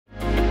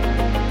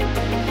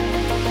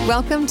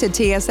Welcome to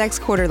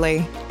TSX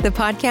Quarterly, the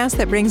podcast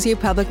that brings you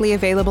publicly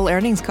available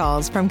earnings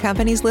calls from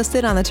companies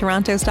listed on the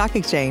Toronto Stock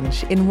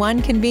Exchange in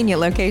one convenient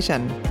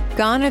location.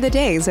 Gone are the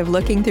days of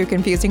looking through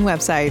confusing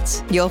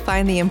websites. You'll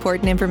find the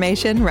important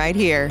information right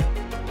here.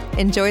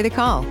 Enjoy the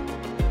call.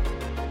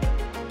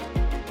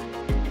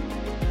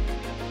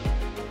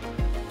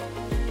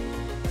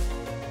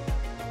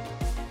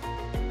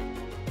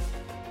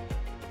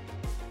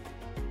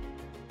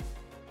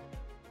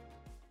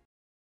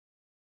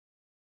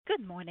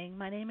 Good morning.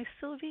 My name is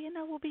Sylvie and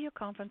I will be your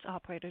conference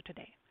operator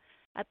today.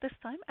 At this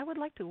time, I would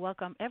like to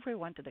welcome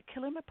everyone to the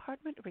Killam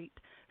Apartment REIT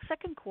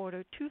second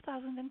quarter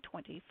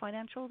 2020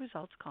 financial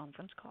results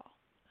conference call.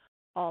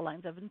 All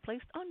lines have been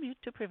placed on mute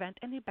to prevent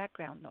any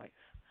background noise.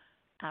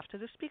 After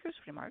the speaker's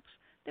remarks,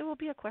 there will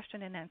be a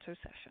question and answer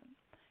session.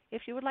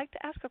 If you would like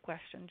to ask a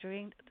question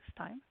during this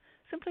time,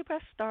 simply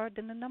press star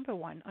then the number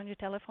 1 on your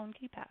telephone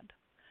keypad.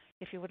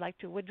 If you would like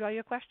to withdraw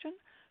your question,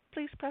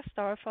 please press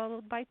star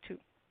followed by 2.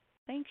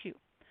 Thank you.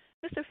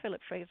 Mr. Philip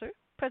Fraser,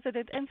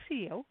 President and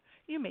CEO,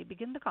 you may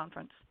begin the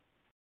conference.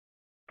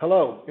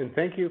 Hello, and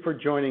thank you for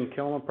joining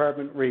Killam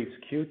Apartment REIT's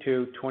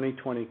Q2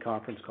 2020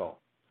 conference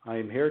call. I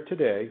am here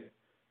today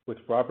with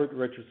Robert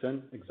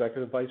Richardson,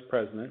 Executive Vice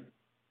President,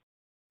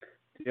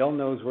 Dale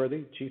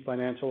Noseworthy, Chief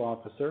Financial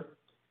Officer,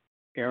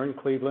 Aaron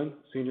Cleveland,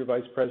 Senior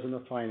Vice President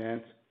of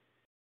Finance,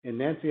 and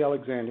Nancy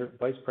Alexander,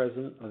 Vice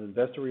President of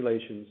Investor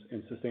Relations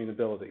and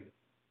Sustainability.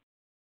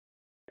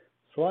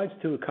 Slides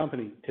to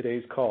accompany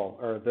today's call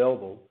are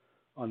available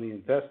on the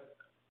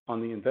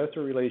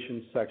Investor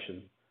Relations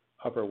section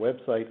of our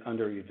website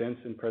under Events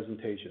and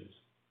Presentations.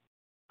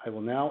 I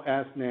will now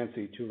ask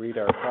Nancy to read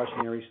our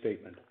cautionary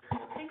statement.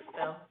 Thanks,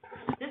 Phil.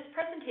 This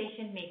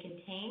presentation may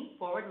contain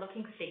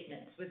forward-looking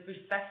statements with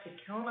respect to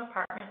Killam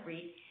Apartment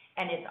REIT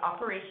and its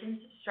operations,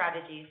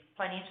 strategies,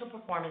 financial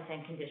performance,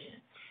 and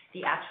conditions.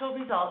 The actual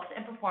results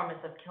and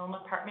performance of Killam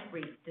Apartment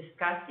REIT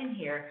discussed in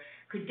here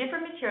could differ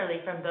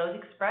materially from those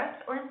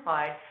expressed or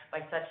implied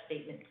by such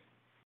statements.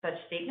 Such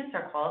statements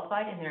are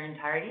qualified in their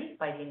entirety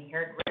by the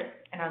inherent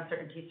risks and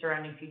uncertainties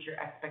surrounding future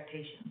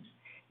expectations.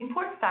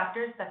 Important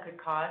factors that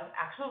could cause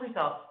actual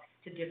results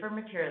to differ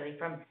materially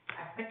from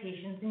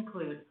expectations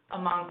include,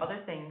 among other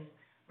things,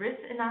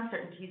 risks and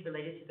uncertainties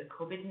related to the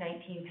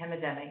COVID-19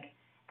 pandemic,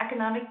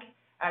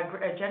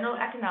 general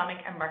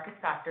economic and market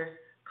factors,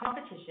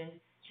 competition,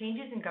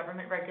 changes in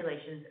government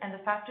regulations, and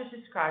the factors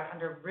described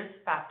under risk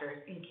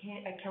factors in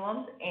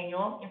Killam's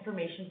annual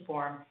information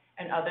form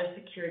and other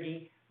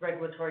security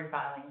regulatory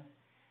filings.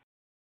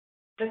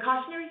 The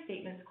cautionary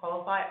statements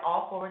qualify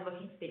all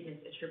forward-looking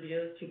statements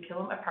attributed to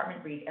Killam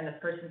Apartment REIT and the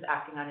persons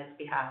acting on its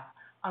behalf.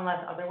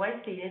 Unless otherwise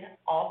stated,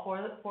 all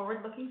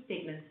forward-looking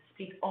statements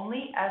speak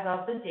only as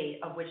of the date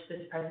of which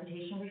this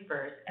presentation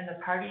refers, and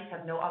the parties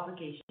have no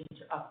obligation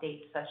to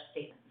update such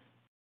statements.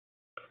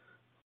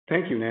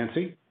 Thank you,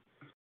 Nancy.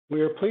 We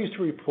are pleased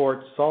to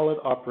report solid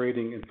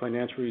operating and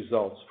financial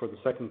results for the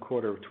second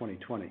quarter of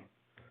 2020.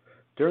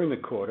 During the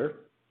quarter,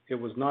 it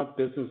was not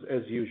business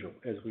as usual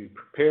as we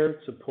prepared,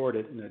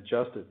 supported, and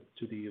adjusted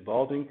to the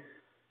evolving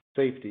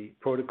safety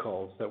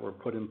protocols that were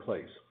put in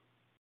place.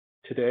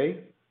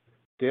 Today,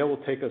 Dale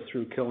will take us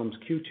through Killam's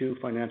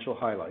Q2 financial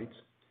highlights,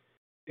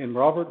 and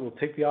Robert will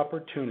take the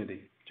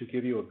opportunity to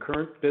give you a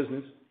current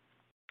business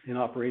and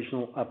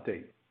operational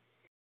update.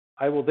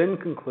 I will then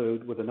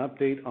conclude with an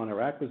update on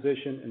our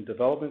acquisition and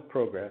development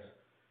progress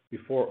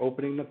before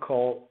opening the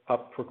call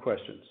up for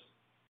questions.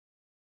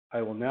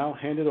 I will now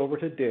hand it over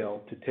to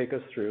Dale to take us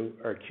through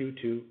our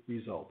Q2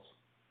 results.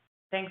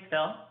 Thanks,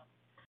 Phil.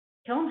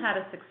 Killam had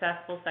a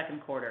successful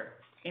second quarter,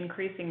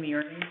 increasing the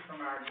earnings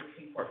from our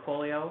existing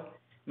portfolio,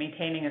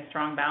 maintaining a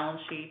strong balance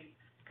sheet,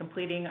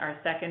 completing our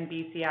second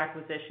BC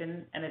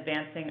acquisition, and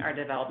advancing our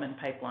development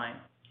pipeline.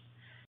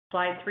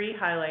 Slide 3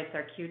 highlights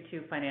our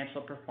Q2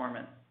 financial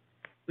performance.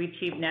 We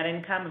achieved net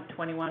income of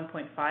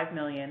 $21.5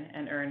 million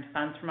and earned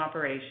funds from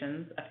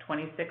operations of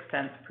 26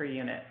 cents per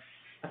unit,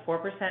 a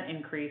 4%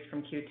 increase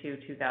from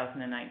Q2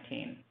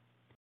 2019.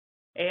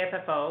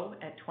 AFFO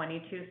at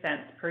 22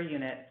 cents per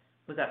unit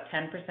was up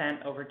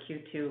 10% over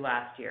Q2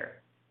 last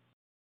year.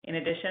 In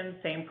addition,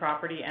 same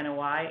property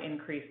NOI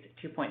increased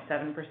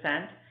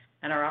 2.7%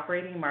 and our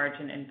operating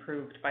margin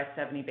improved by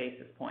 70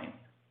 basis points.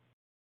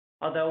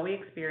 Although we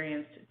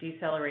experienced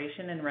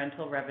deceleration in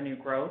rental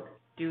revenue growth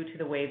due to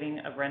the waiving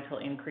of rental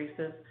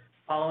increases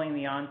following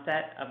the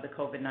onset of the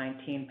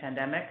COVID-19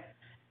 pandemic,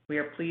 we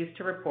are pleased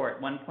to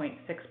report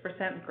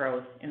 1.6%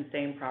 growth in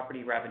same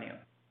property revenue.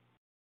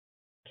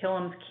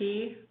 Killam's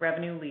key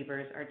revenue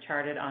levers are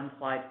charted on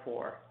slide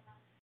 4.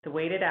 The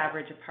weighted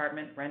average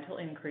apartment rental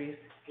increase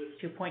was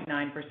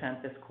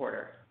 2.9% this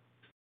quarter.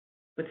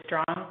 With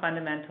strong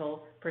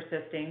fundamentals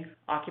persisting,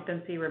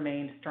 occupancy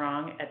remained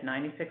strong at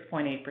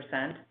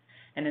 96.8%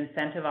 and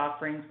incentive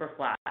offerings were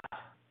flat.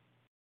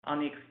 On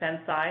the expense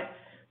side,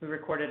 we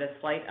recorded a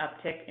slight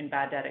uptick in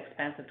bad debt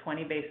expense of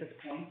 20 basis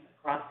points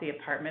across the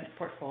apartment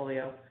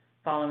portfolio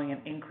following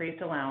an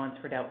increased allowance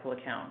for doubtful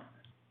accounts.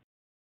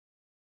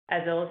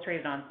 As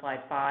illustrated on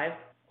slide 5,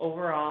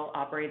 overall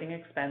operating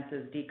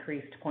expenses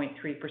decreased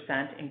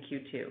 0.3% in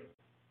Q2.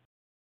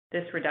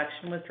 This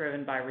reduction was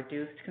driven by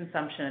reduced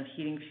consumption of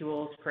heating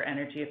fuels for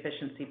energy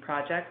efficiency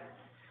projects,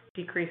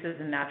 decreases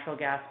in natural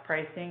gas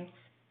pricing,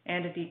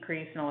 and a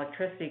decrease in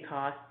electricity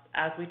costs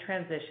as we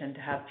transition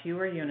to have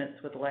fewer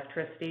units with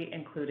electricity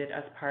included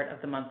as part of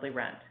the monthly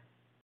rent.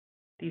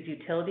 These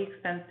utility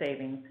expense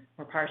savings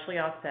were partially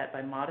offset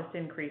by modest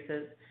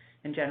increases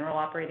in general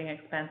operating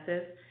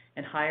expenses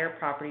and higher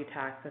property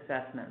tax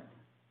assessments.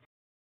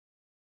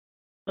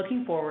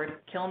 Looking forward,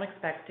 Killam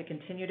expects to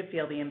continue to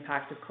feel the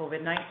impact of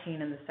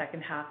COVID-19 in the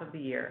second half of the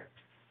year,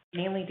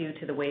 mainly due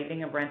to the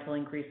waiving of rental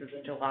increases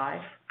in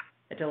July,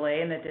 a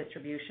delay in the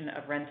distribution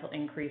of rental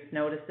increase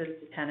notices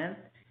to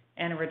tenants,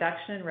 and a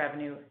reduction in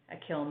revenue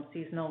at Killam's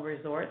seasonal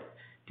resorts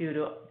due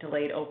to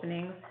delayed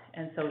openings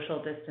and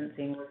social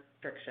distancing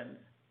restrictions.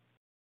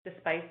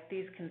 Despite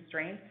these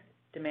constraints,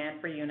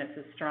 demand for units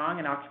is strong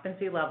and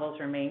occupancy levels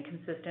remain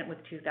consistent with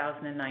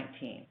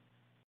 2019.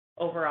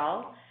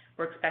 Overall,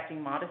 we're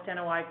expecting modest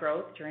NOI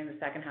growth during the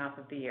second half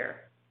of the year.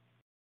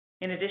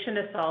 In addition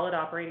to solid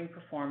operating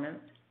performance,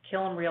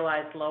 Killam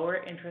realized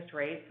lower interest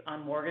rates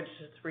on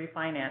mortgages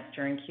refinanced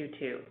during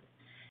Q2,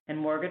 and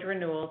mortgage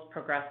renewals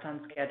progressed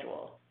on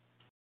schedule.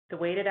 The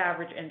weighted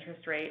average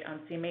interest rate on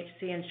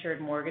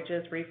CMHC-insured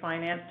mortgages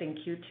refinanced in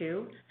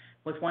Q2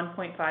 was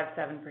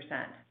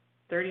 1.57%,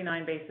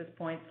 39 basis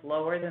points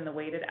lower than the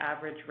weighted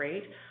average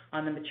rate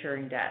on the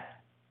maturing debt.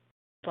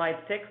 Slide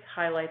 6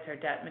 highlights our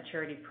debt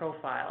maturity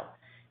profile,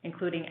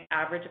 including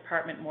average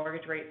apartment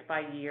mortgage rates by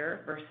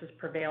year versus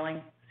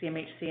prevailing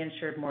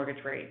CMHC-insured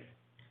mortgage rates.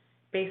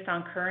 Based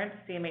on current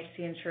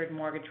CMHC-insured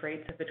mortgage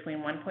rates of between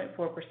 1.4%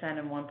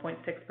 and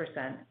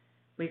 1.6%,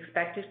 we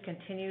expect to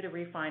continue to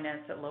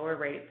refinance at lower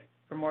rates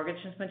for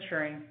mortgages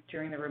maturing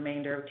during the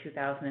remainder of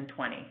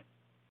 2020.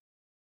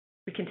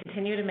 We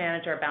continue to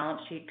manage our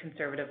balance sheet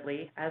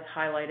conservatively, as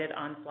highlighted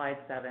on slide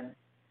 7.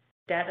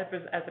 Debt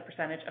as a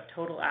percentage of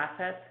total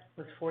assets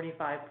was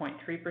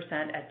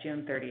 45.3% at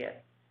June 30th.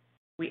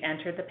 We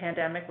entered the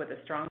pandemic with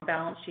a strong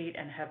balance sheet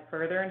and have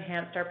further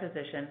enhanced our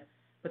position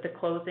with the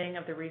closing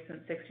of the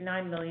recent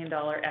 $69 million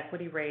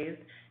equity raise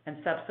and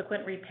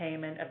subsequent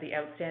repayment of the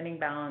outstanding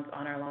balance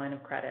on our line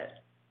of credit.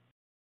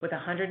 With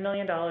 $100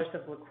 million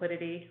of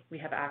liquidity, we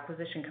have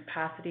acquisition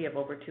capacity of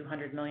over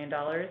 $200 million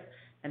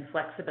and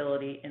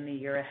flexibility in the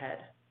year ahead.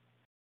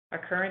 Our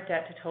current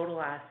debt to total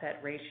asset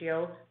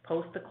ratio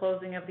post the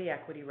closing of the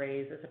equity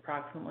raise is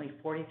approximately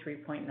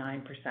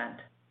 43.9%.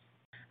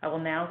 I will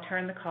now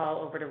turn the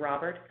call over to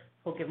Robert,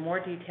 who will give more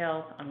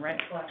details on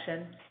rent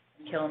collection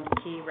and Killam's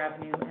key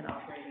revenue and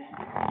operating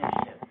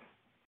initiatives.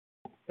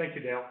 Thank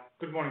you, Dale.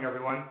 Good morning,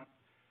 everyone.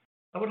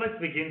 I would like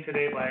to begin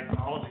today by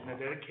acknowledging the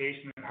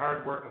dedication and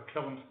hard work of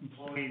Killam's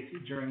employees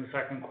during the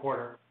second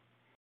quarter.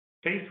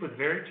 Faced with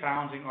very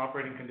challenging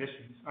operating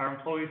conditions, our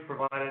employees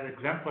provided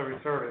exemplary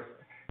service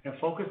and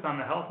focused on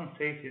the health and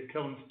safety of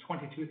Killam's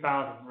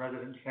 22,000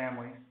 resident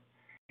families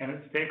and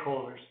its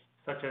stakeholders,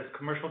 such as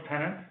commercial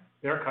tenants,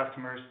 their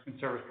customers, and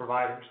service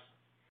providers.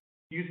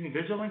 Using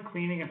vigilant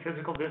cleaning and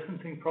physical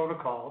distancing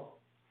protocols,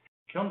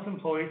 Killam's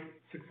employees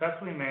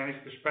successfully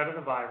managed the spread of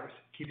the virus,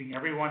 keeping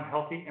everyone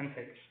healthy and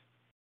safe.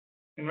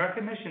 In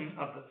recognition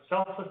of the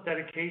selfless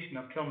dedication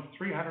of Killam's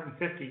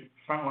 350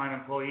 frontline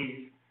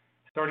employees,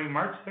 starting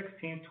March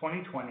 16,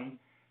 2020,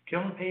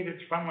 Killam paid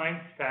its frontline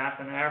staff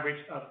an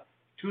average of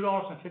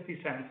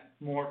 $2.50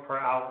 more per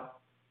hour.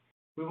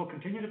 We will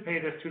continue to pay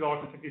this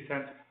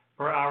 $2.50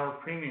 per hour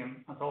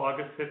premium until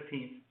August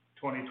 15,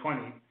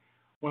 2020,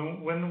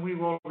 when we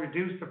will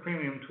reduce the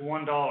premium to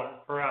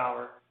 $1 per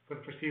hour for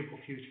the foreseeable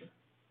future.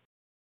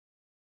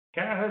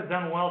 Canada has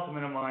done well to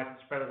minimize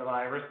the spread of the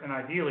virus, and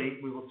ideally,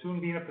 we will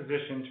soon be in a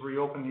position to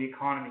reopen the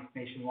economy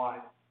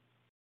nationwide.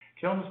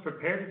 Killam is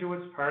prepared to do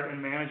its part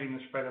in managing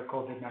the spread of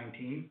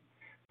COVID-19.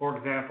 For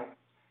example,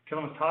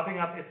 Killam is topping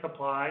up its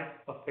supply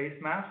of face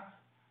masks,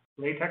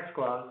 latex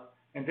gloves,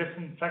 and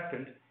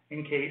disinfectant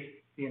in case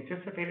the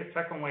anticipated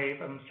second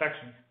wave of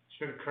infections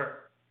should occur.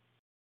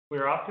 We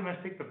are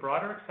optimistic the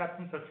broader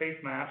acceptance of face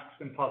masks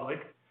in public,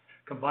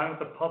 combined with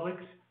the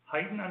public's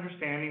heightened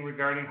understanding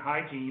regarding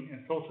hygiene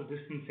and social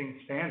distancing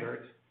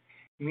standards,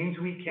 means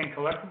we can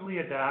collectively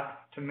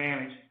adapt to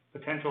manage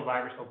potential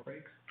virus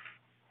outbreaks.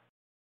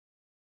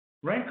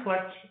 Rent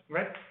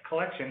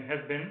collection has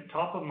been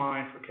top of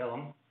mind for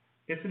Killam,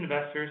 its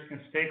investors, and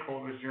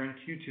stakeholders during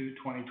Q2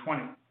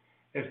 2020,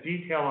 as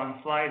detailed on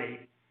slide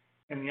 8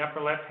 in the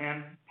upper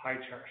left-hand pie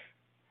chart.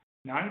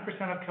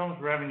 90% of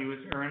Killam's revenue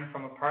is earned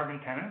from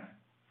apartment tenants,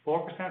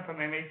 4% from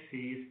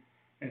MHCs,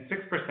 and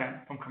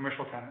 6% from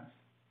commercial tenants.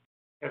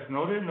 As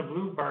noted in the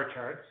blue bar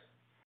charts,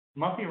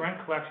 monthly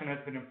rent collection has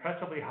been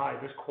impressively high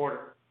this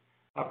quarter.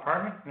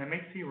 Apartment and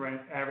MHC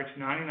rents averaged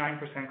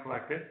 99%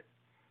 collected,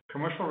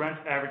 commercial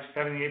rents averaged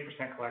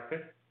 78%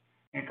 collected,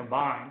 and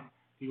combined,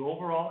 the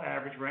overall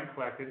average rent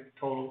collected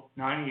totaled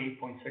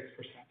 98.6%.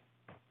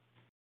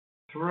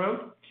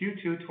 Throughout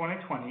Q2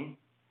 2020,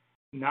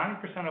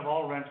 90% of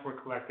all rents were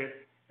collected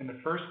in the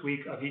first week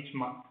of each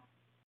month,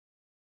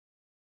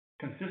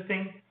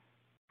 consistent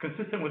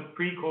with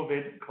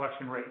pre-COVID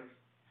collection rates.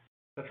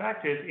 The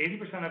fact is,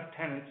 80% of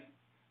tenants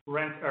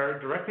rents are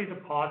directly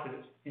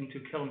deposited into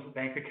Killam's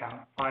bank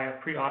account via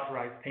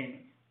pre-authorized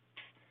payments.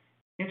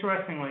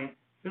 Interestingly,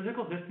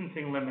 physical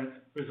distancing limits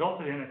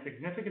resulted in a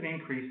significant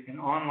increase in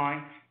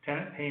online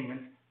tenant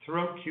payments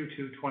throughout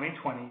Q2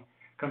 2020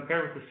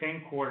 compared with the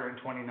same quarter in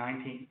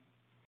 2019.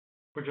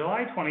 For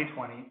July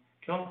 2020,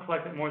 Killam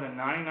collected more than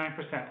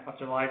 99% of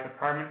July's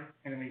apartment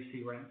and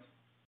MHC rents.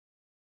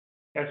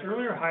 As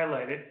earlier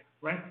highlighted,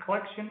 rent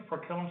collection for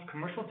Killam's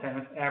commercial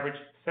tenants averaged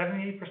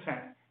 78%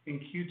 in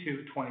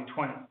Q2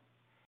 2020.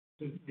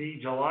 The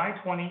July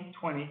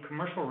 2020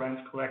 commercial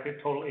rents collected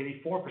total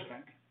 84%,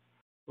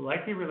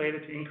 likely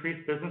related to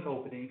increased business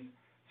openings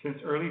since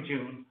early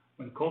June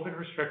when COVID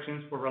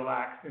restrictions were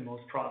relaxed in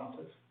most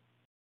provinces.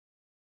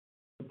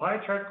 The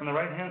pie chart on the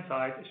right-hand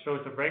side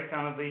shows the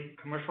breakdown of the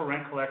commercial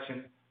rent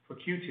collection for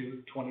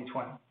Q2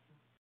 2020.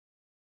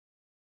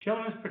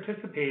 Killam is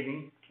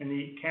participating in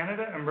the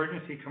Canada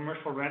Emergency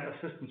Commercial Rent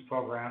Assistance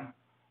Program,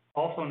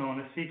 also known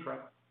as CECRA.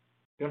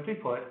 Simply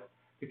put,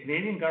 the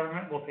Canadian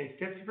government will pay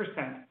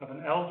 50% of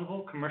an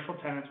eligible commercial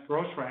tenant's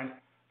gross rent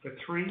for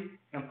 3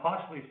 and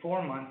possibly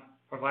 4 months,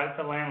 provided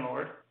the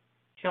landlord,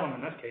 Killam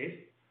in this case,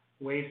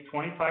 waives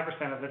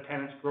 25% of the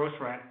tenant's gross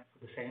rent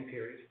for the same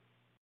period.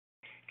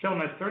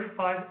 Killam has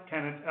 35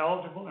 tenants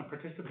eligible and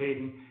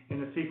participating in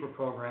the CECRA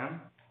program,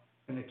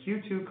 and the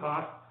Q2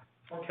 cost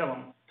for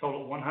Killam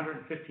totaled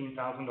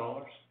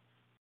 $115,000.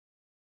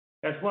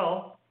 As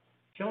well,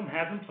 Killam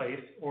has in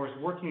place or is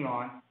working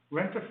on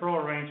rent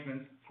deferral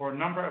arrangements for a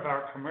number of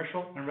our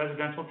commercial and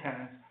residential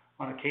tenants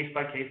on a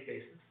case-by-case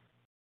basis.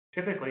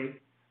 Typically,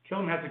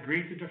 Killam has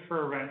agreed to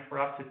defer rent for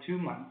up to 2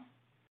 months,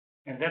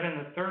 and then in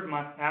the 3rd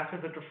month after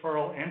the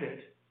deferral ended,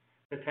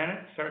 the tenant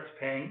starts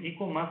paying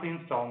equal monthly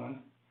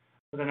installments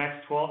for the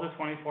next 12 to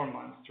 24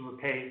 months to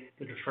repay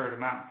the deferred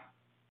amount.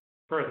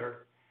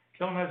 Further,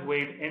 Killam has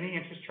waived any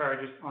interest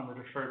charges on the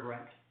deferred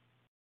rent.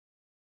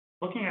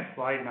 Looking at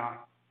slide 9,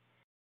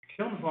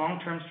 Killam's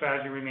long-term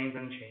strategy remains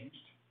unchanged: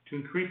 to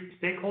increase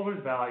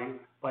stakeholders' value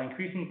by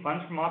increasing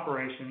funds from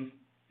operations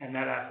and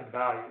net asset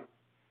value.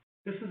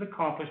 This is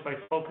accomplished by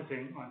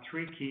focusing on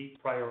 3 key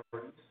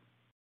priorities.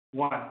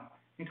 1,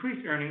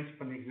 increase earnings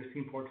from the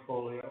existing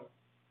portfolio.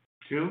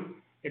 2,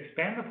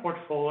 expand the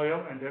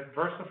portfolio and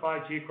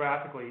diversify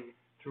geographically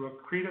through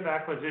accretive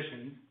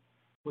acquisitions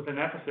with an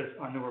emphasis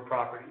on newer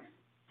properties.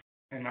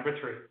 And number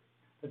 3,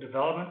 the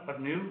development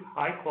of new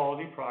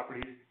high-quality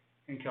properties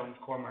in Killam's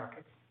core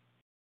markets.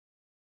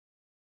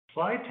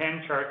 Slide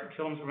 10 charts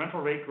Killam's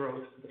rental rate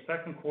growth for the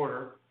second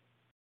quarter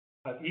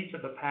of each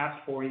of the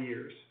past 4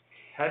 years,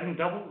 having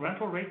doubled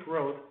rental rate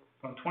growth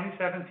from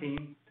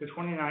 2017 to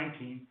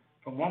 2019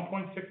 from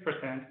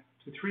 1.6%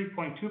 to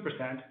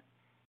 3.2%.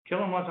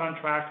 Killam was on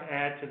track to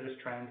add to this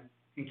trend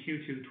in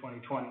Q2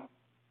 2020.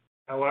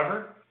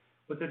 However,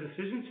 with the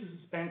decision to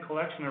suspend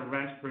collection of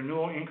rent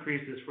renewal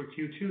increases for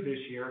Q2 this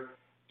year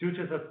due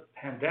to the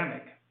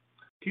pandemic,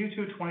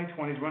 Q2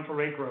 2020's rental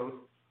rate growth,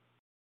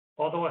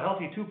 although a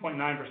healthy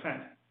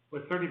 2.9%,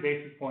 was 30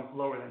 basis points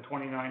lower than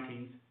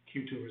 2019's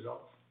Q2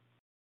 results.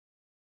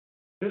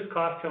 This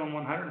cost Killam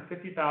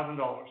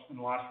 $150,000 in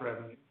lost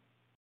revenue.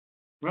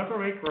 Rental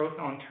rate growth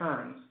on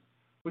turns,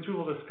 which we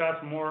will discuss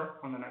more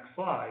on the next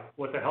slide,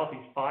 was a healthy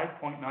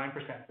 5.9%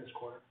 this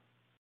quarter.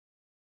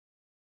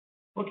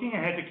 Looking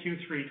ahead to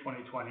Q3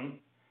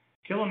 2020,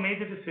 Killam made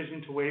the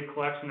decision to waive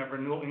collection of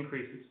renewal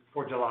increases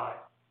for July,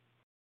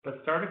 but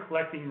started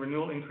collecting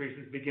renewal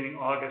increases beginning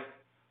August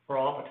for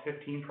all but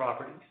 15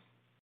 properties.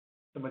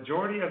 The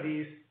majority of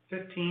these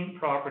 15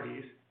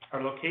 properties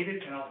are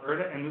located in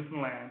Alberta and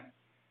Newfoundland,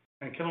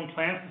 and Killam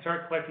plans to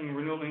start collecting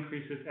renewal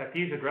increases at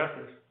these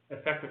addresses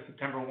effective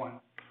September 1,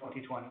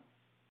 2020.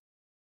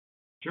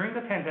 During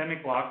the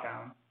pandemic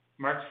lockdown,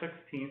 March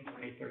 16th to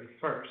May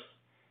 31st,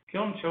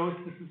 Killam chose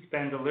to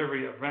suspend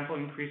delivery of rental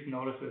increase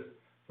notices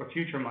for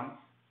future months,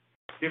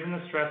 given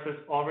the stresses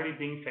already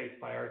being faced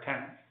by our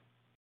tenants.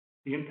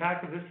 The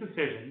impact of this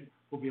decision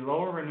will be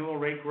lower renewal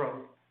rate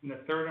growth in the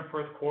third and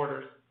fourth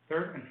quarters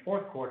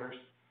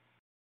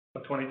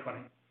of 2020.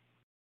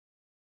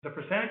 The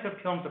percentage of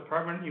Killam's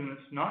apartment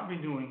units not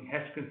renewing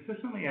has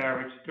consistently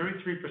averaged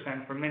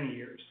 33% for many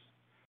years,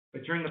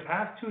 but during the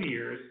past 2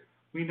 years,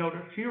 we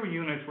noted fewer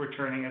units were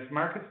turning as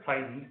markets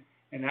tightened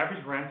and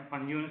average rent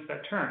on units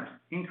that turned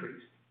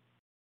increased.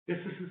 This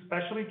is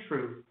especially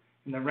true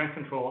in the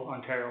rent-controlled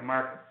Ontario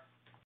market.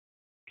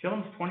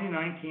 Killam's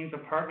 2019's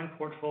apartment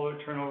portfolio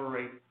turnover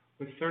rate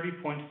was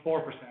 30.4%,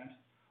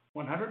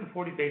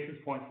 140 basis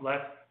points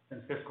less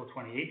than fiscal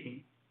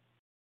 2018.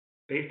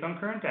 Based on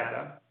current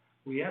data,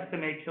 we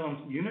estimate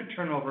Killam's unit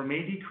turnover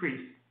may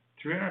decrease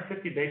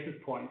 350 basis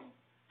points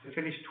to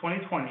finish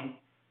 2020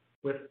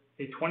 with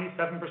a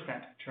 27%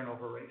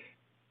 turnover rate.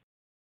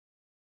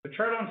 The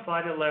chart on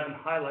slide 11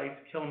 highlights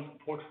Killam's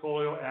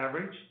portfolio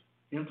average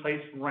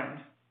in-place rent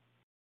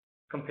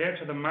compared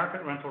to the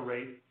market rental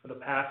rate for the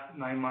last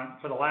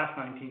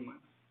 19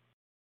 months,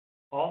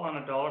 all on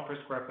a dollar per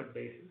square foot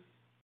basis.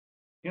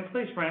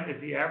 In-place rent is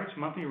the average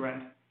monthly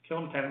rent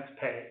Killam tenants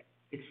pay,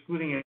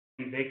 excluding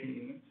any vacant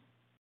units.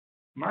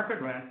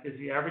 Market rent is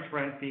the average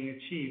rent being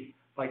achieved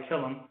by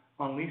Killam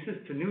on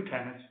leases to new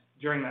tenants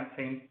during that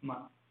same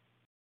month.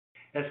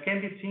 As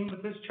can be seen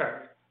with this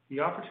chart, the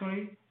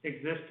opportunity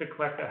exists to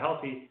collect a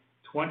healthy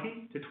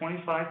 20 to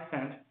 25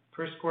 cent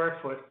per square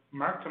foot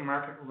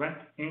mark-to-market rent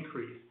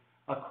increase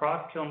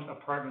across Killam's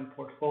apartment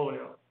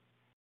portfolio.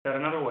 Said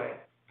another way,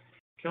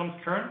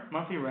 Killam's current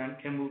monthly rent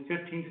can move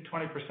 15 to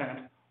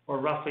 20%, or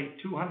roughly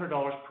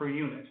 $200 per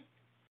unit.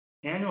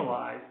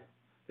 Annualized,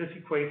 this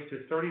equates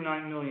to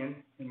 $39 million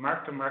in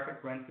mark-to-market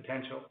rent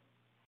potential.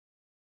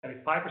 At a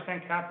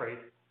 5% cap rate,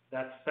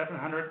 that's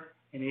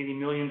 $780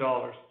 million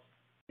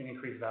in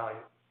increased value.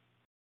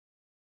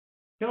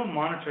 Killam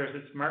monitors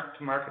its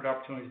mark-to-market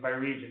opportunities by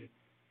region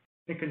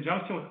in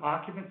conjunction with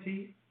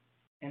occupancy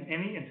and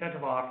any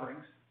incentive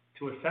offerings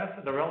to assess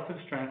the relative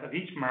strength of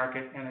each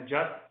market and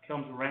adjust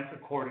Killam's rents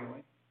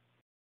accordingly.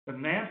 The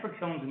demand for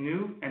Killam's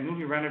new and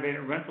newly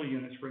renovated rental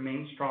units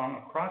remains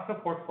strong across the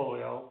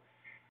portfolio,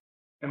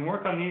 and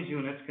work on these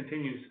units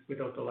continues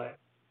without delay.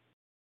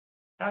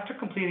 After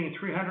completing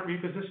 300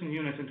 repositioned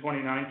units in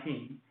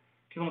 2019,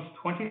 Killam's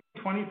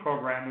 2020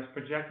 program is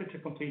projected to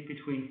complete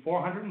between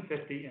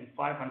 450 and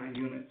 500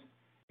 units,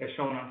 as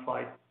shown on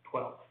slide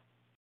 12.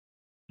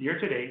 Year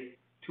to date,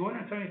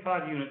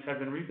 275 units have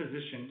been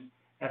repositioned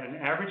at an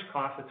average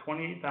cost of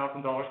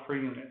 $28,000 per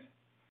unit,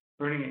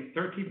 earning a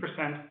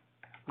 13%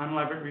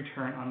 unlevered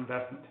return on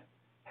investment.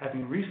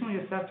 Having recently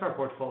assessed our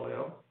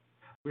portfolio,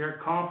 we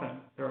are confident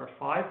there are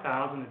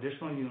 5,000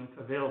 additional units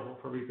available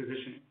for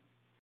repositioning,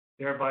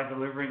 thereby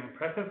delivering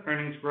impressive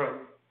earnings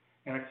growth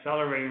and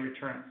accelerating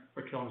returns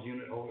for Killam's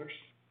unit holders.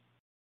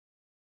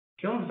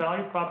 Killam's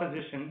value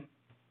proposition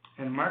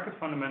and market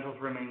fundamentals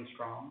remain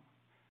strong.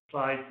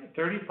 Slides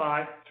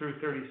 35 through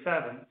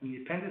 37 in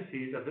the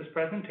appendices of this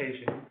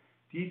presentation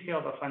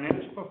detail the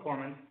financial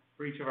performance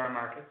for each of our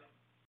markets.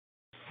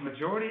 The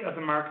majority of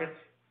the markets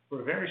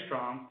were very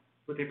strong,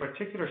 with a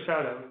particular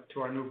shout out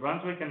to our New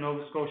Brunswick and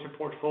Nova Scotia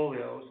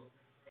portfolios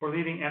for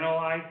leading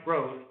NOI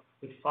growth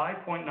with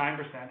 5.9%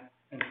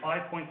 and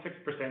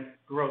 5.6%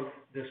 growth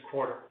this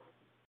quarter.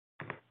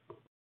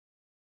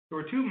 There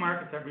were two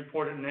markets that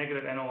reported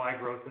negative NOI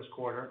growth this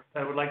quarter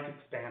that I would like to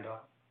expand on.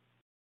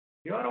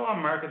 The Ottawa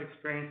market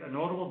experienced a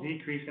notable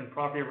decrease in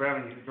property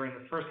revenue during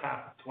the first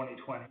half of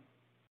 2020.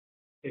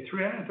 A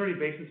 330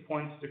 basis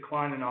points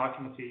decline in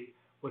occupancy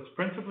was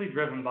principally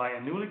driven by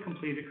a newly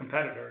completed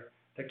competitor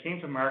that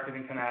came to market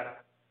in Canada,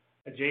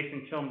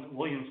 adjacent Killam's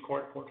Williams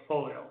Court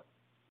portfolio.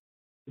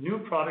 The new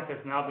product has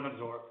now been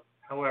absorbed.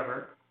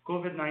 However,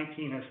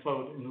 COVID-19 has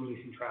slowed new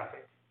leasing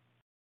traffic.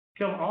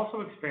 Killam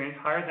also experienced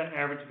higher than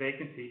average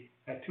vacancy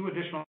at two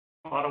additional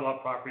Ottawa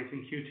properties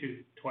in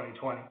Q2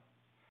 2020.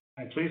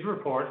 I'm pleased to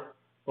report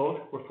both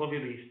were fully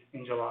leased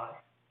in July.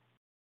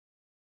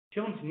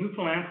 Killam's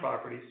Newfoundland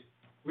properties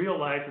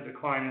realized a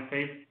decline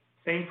in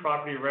same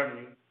property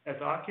revenue as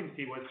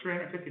occupancy was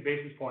 350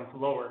 basis points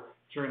lower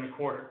during the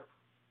quarter.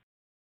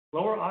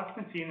 Lower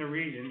occupancy in the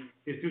region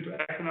is due to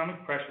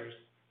economic pressures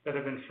that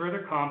have been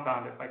further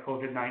compounded by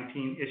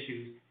COVID-19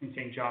 issues in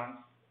St. John's,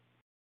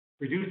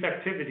 reduced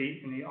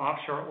activity in the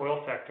offshore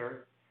oil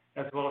sector,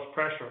 as well as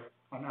pressure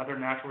on other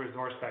natural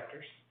resource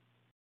sectors.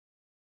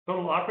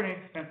 Total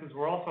operating expenses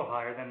were also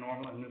higher than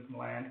normal in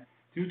Newfoundland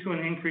due to an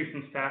increase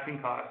in staffing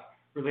costs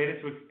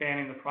related to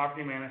expanding the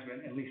property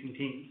management and leasing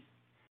teams,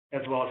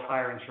 as well as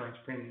higher insurance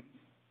premiums.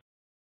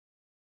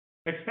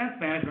 Expense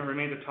management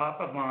remains a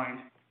top of mind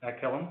at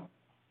Killam.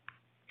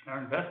 Our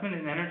investment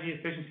in energy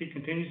efficiency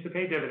continues to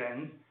pay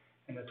dividends,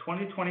 and the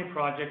 2020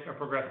 projects are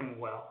progressing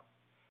well.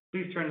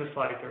 Please turn to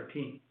slide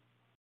 13.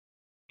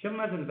 Killam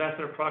has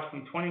invested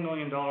approximately $20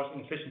 million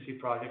in efficiency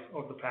projects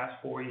over the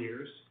past 4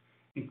 years,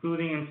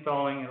 including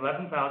installing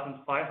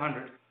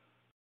 11,500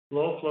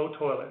 low-flow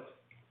toilets.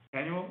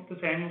 This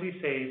annually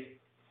saves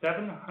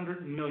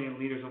 700 million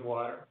liters of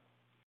water.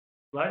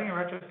 Lighting and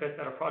retrofits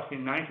at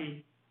approximately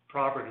 90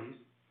 properties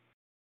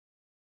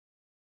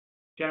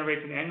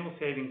generates an annual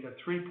savings of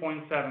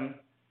 3.7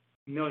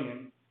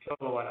 million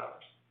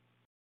kilowatts,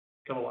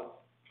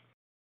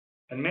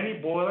 and many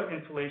boiler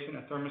installation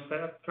and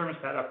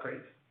thermostat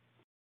upgrades.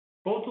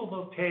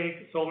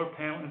 Photovoltaic solar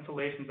panel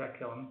installations at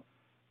Killam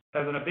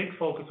have been a big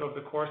focus over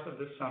the course of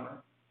this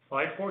summer.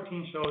 Slide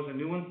 14 shows a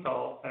new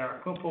install at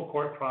our Quimpo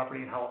Court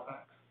property in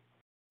Halifax.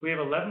 We have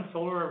 11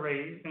 solar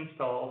array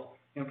installs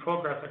in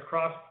progress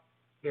across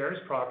various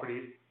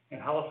properties in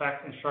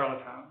Halifax and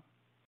Charlottetown.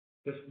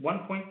 This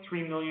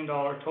 $1.3 million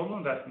total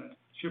investment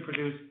should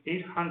produce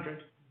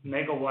 800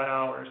 megawatt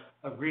hours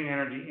of green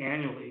energy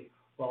annually,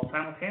 while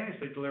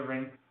simultaneously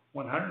delivering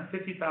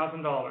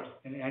 $150,000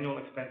 in annual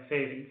expense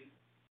savings,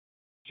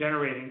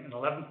 generating an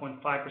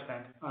 11.5%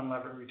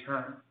 unlevered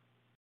return.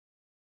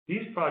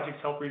 These projects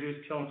help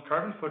reduce Killam's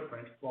carbon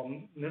footprint while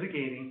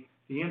mitigating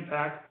the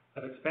impact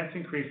of expense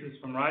increases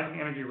from rising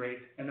energy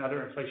rates and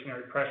other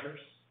inflationary pressures.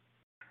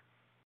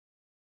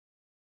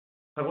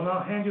 I will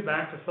now hand you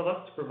back to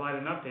Philip to provide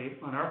an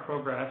update on our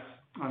progress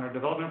on our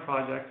development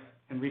projects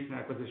and recent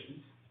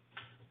acquisitions.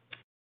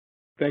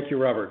 Thank you,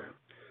 Robert.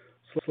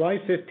 Slide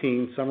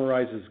 15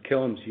 summarizes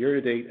Killam's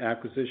year-to-date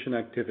acquisition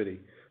activity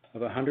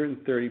of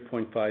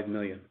 $130.5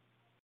 million.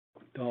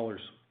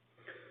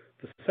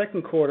 The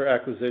second quarter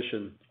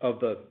acquisition of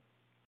the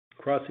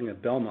crossing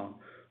at Belmont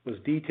was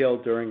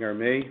detailed during our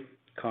May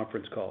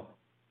conference call.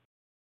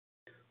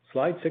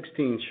 Slide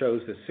 16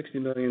 shows the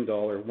 $60 million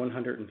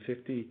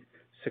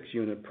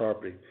 156-unit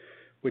property,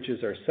 which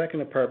is our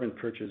second apartment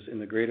purchase in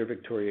the Greater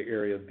Victoria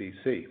area of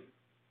BC.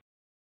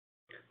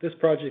 This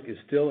project is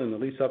still in the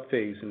lease-up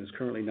phase and is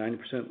currently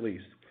 90%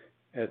 leased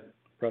at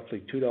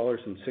roughly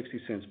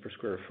 $2.60 per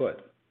square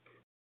foot.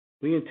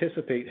 We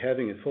anticipate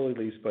having it fully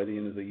leased by the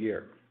end of the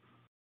year.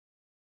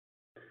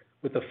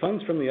 With the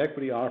funds from the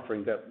equity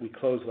offering that we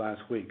closed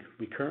last week,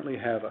 we currently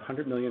have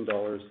 $100 million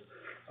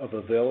of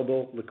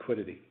available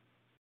liquidity.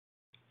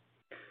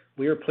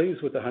 We are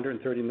pleased with the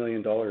 $130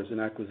 million in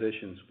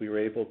acquisitions we were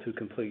able to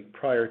complete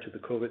prior to the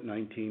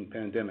COVID-19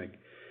 pandemic,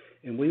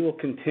 and we will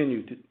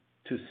continue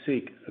to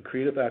seek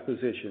accretive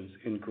acquisitions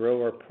and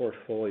grow our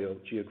portfolio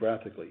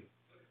geographically.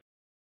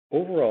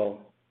 Overall,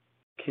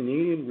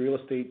 Canadian real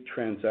estate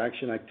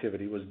transaction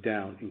activity was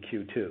down in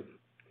Q2.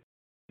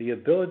 The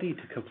ability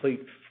to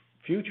complete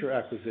future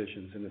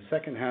acquisitions in the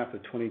second half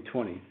of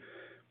 2020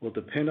 will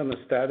depend on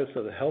the status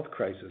of the health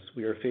crisis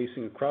we are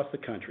facing across the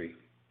country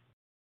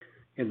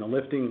and the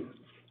lifting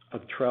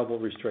of travel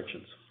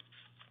restrictions.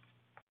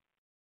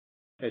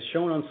 As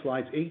shown on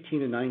slides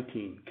 18 and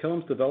 19,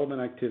 Killam's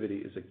development activity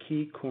is a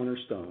key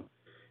cornerstone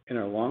in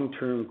our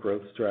long-term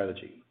growth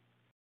strategy.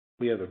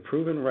 We have a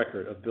proven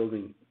record of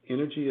building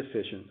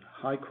energy-efficient,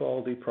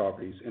 high-quality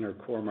properties in our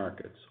core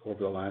markets over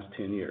the last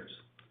 10 years.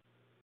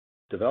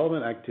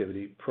 Development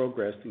activity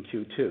progressed in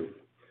Q2,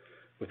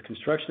 with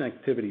construction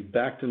activity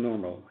back to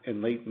normal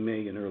in late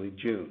May and early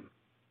June.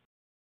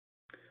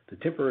 The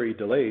temporary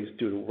delays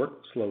due to work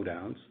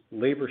slowdowns,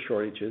 labor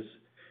shortages,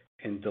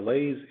 and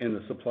delays in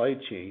the supply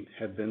chain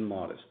have been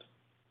modest.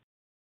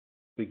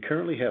 We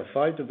currently have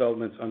 5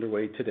 developments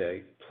underway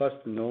today, plus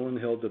the Nolan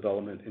Hill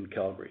development in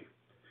Calgary.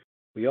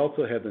 We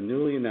also have the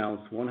newly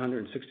announced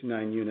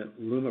 169-unit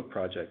Luma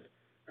project,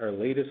 our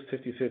latest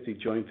 50-50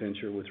 joint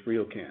venture with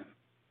RioCan.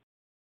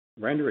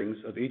 Renderings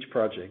of each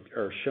project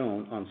are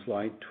shown on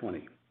slide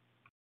 20.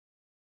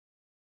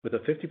 With a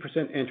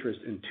 50% interest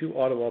in 2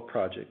 Ottawa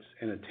projects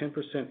and a 10%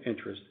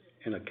 interest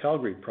in a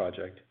Calgary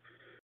project,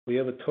 we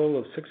have a total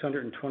of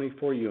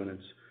 624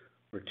 units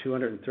or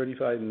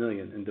 $235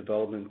 million in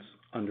developments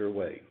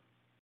underway.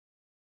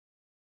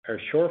 Our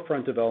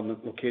shorefront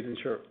development located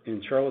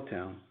in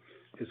Charlottetown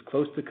is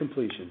close to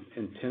completion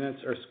and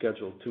tenants are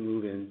scheduled to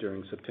move in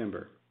during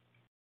September.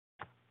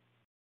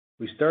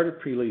 We started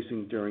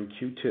pre-leasing during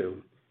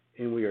Q2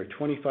 and we are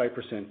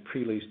 25%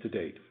 pre-leased to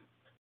date.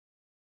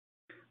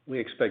 We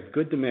expect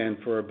good demand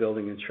for our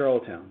building in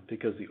Charlottetown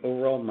because the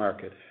overall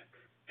market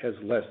has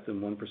less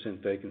than 1%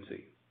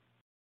 vacancy.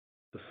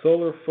 The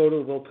solar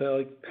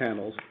photovoltaic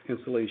panels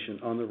installation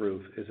on the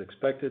roof is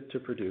expected to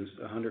produce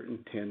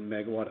 110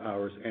 megawatt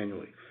hours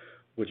annually,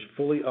 which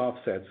fully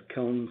offsets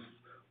Killam's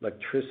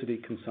electricity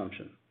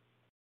consumption.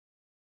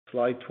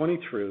 Slide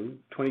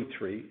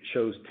 23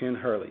 shows 10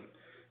 Harley,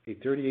 a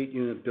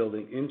 38-unit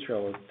building in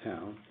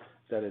Charlottetown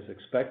that is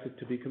expected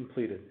to be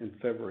completed in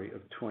February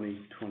of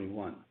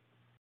 2021.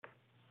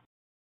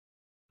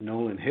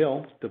 Nolan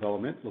Hill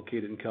development,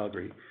 located in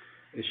Calgary,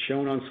 is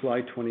shown on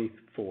slide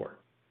 24.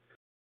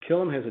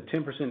 Killam has a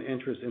 10%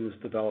 interest in this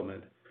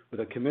development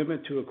with a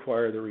commitment to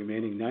acquire the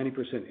remaining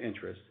 90%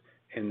 interest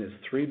in this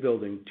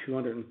 3-building,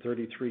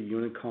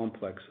 233-unit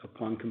complex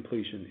upon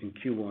completion in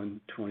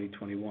Q1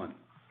 2021.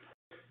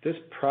 This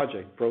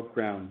project broke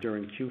ground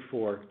during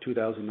Q4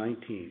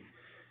 2019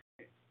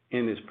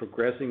 and is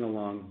progressing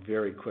along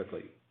very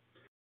quickly.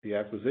 The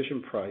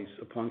acquisition price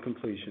upon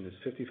completion is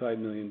 $55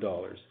 million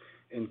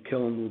and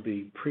Killam will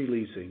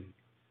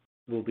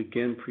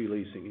begin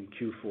pre-leasing in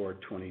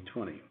Q4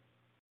 2020.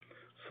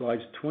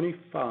 Slides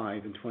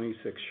 25 and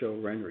 26 show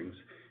renderings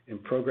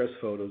and progress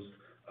photos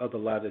of the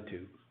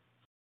Latitude,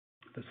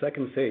 the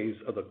second phase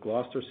of the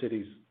Gloucester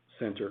City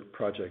Centre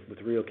project with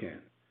RioCan.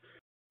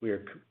 We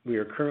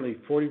are currently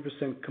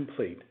 40%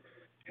 complete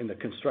and the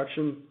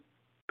construction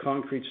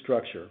concrete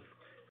structure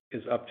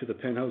is up to the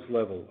penthouse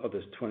level of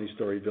this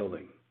 20-story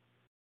building.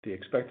 The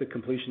expected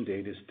completion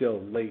date is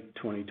still late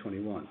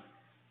 2021.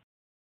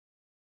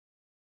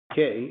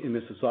 K in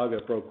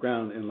Mississauga broke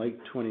ground in late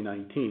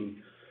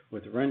 2019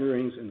 with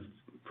renderings and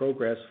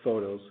progress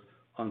photos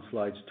on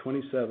slides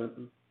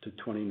 27 to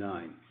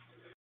 29.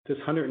 This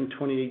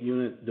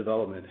 128-unit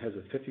development has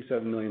a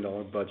 $57 million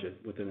budget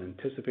with an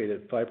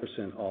anticipated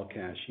 5%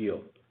 all-cash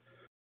yield.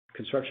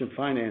 Construction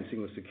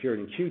financing was secured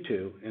in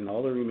Q2 and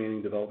all the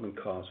remaining development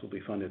costs will be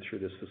funded through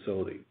this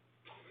facility.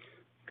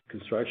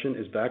 Construction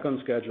is back on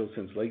schedule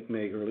since late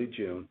May, early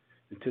June,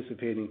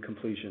 anticipating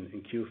completion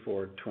in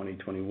Q4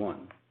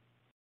 2021.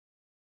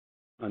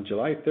 On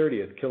July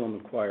 30th, Killam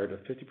acquired a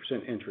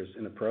 50% interest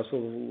in a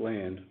parcel of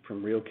land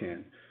from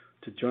RioCan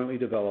to jointly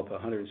develop a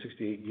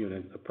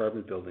 168-unit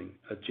apartment building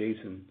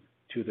adjacent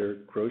to their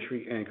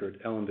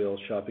grocery-anchored Ellenville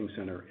Shopping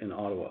Centre in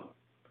Ottawa.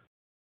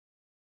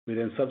 We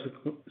then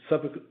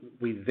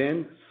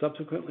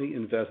subsequently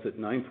invested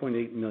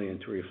 $9.8 million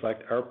to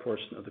reflect our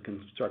portion of the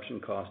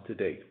construction cost to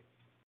date.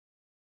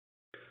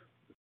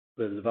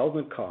 The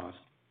development cost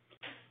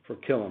for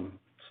Killam's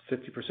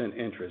 50%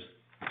 interest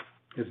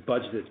is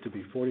budgeted to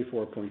be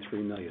 $44.3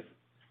 million.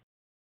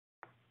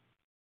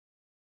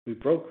 We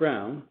broke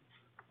ground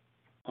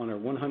on our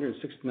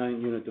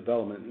 169-unit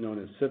development known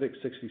as Civic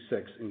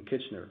 66 in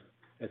Kitchener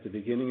at the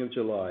beginning of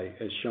July,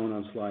 as shown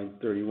on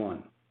slide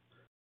 31.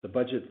 The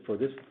budget for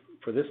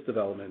this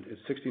development is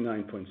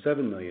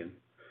 $69.7 million,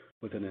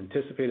 with an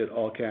anticipated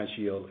all-cash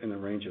yield in the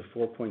range of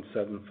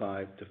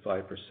 4.75% to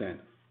 5%.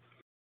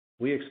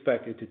 We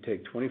expect it to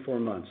take 24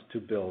 months to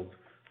build,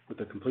 with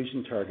a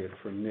completion target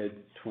for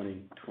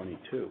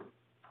mid-2022.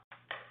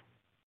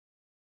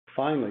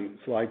 Finally,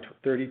 slide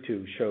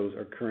 32 shows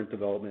our current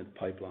development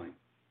pipeline.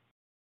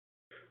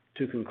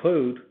 To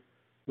conclude,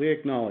 we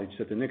acknowledge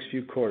that the next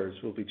few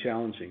quarters will be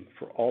challenging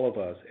for all of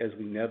us as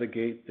we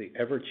navigate the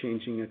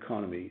ever-changing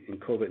economy and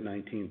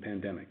COVID-19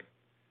 pandemic.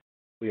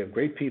 We have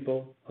great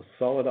people, a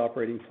solid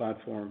operating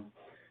platform,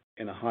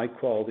 and a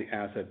high-quality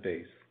asset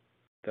base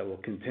that will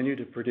continue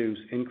to produce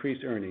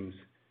increased earnings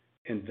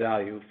and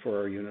value for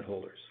our unit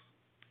holders.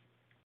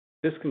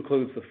 This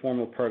concludes the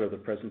formal part of the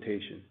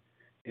presentation,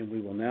 and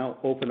we will now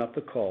open up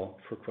the call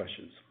for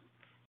questions.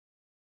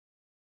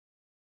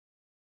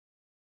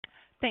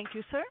 Thank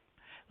you, sir.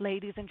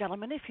 Ladies and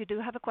gentlemen, if you do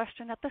have a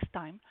question at this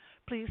time,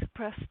 please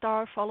press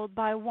star followed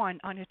by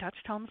 1 on your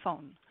touch-tone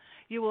phone.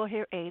 You will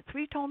hear a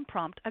 3-tone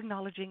prompt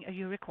acknowledging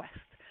your request.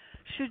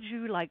 Should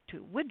you like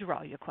to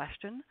withdraw your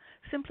question,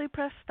 simply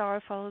press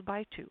star followed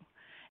by 2.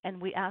 And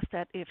we ask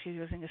that if you're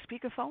using a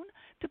speakerphone,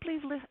 to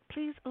please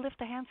lift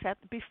the handset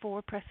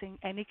before pressing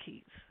any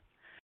keys.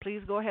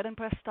 Please go ahead and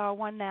press star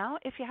 1 now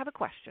if you have a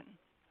question.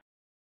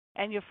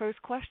 And your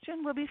first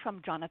question will be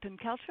from Jonathan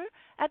Kelcher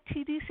at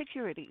TD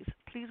Securities.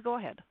 Please go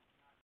ahead.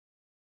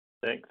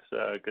 Thanks.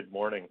 Good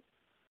morning.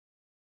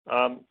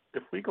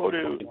 If we go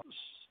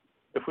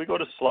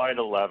to slide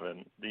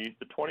 11, the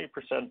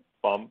 20%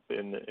 bump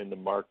in the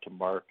mark to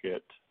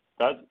market,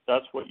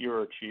 that's what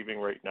you're achieving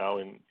right now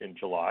in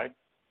July.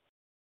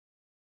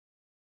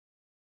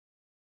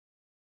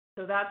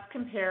 So that's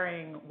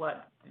comparing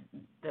what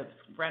the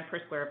rent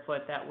per square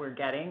foot that we're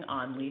getting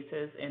on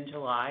leases in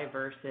July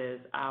versus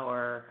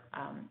our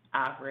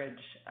average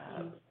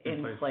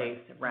in-place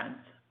rents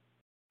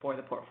for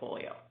the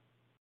portfolio.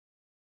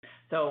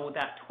 So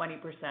that 20%,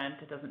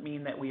 it doesn't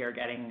mean that we are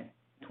getting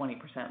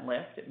 20%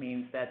 lift. It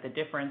means that the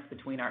difference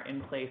between our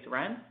in-place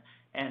rents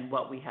and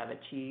what we have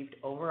achieved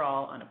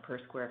overall on a per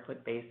square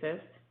foot basis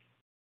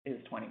is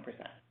 20%.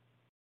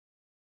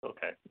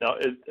 Okay. Now,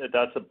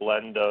 that's a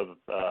blend of,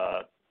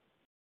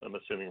 I'm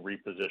assuming,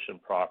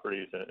 repositioned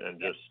properties and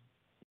just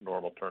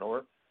normal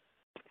turnover?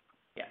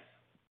 Yes.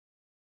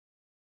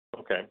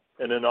 Okay.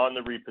 And then on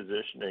the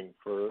repositioning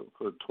for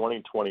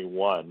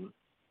 2021,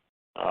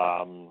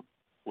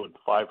 would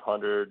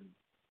 500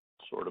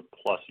 sort of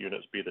plus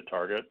units be the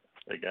target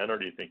again, or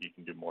do you think you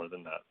can do more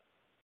than that?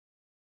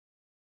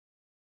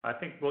 I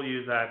think we'll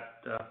use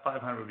that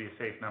 500 would be a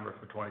safe number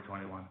for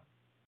 2021.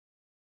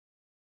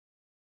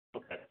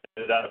 Okay.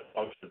 Is that a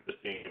function of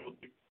just being able to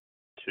do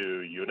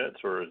 2 units,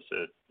 or is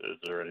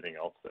there anything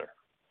else there?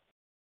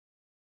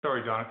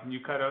 Sorry, Jonathan, you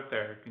cut out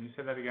there. Can you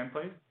say that again,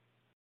 please?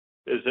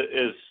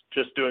 Is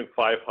just doing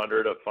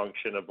 500 a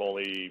function of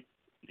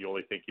you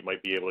only think you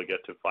might be able to get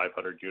to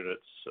 500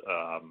 units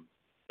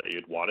that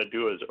you'd want to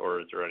do,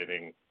 or is there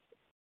anything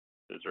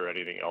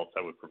else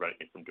that would prevent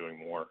you from doing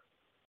more?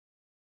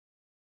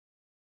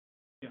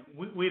 Yeah,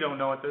 we don't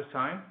know at this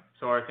time.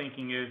 So our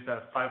thinking is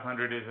that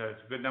 500 is a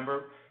good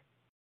number,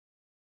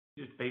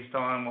 just based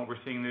on what we're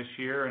seeing this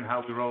year and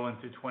how we roll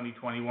into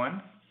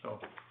 2021. So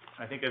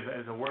I think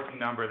as a working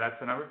number, that's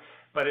the number.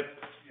 But if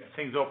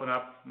things open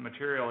up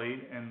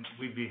materially, and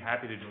we'd be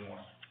happy to do more.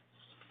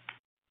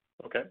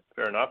 Okay,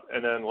 fair enough.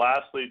 And then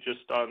lastly,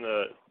 just on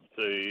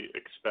the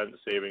expense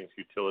savings,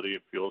 utility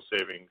and fuel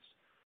savings,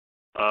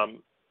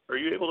 are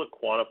you able to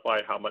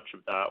quantify how much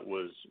of that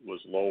was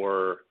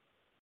lower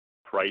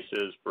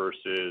prices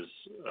versus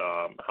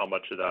how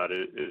much of that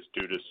is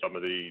due to some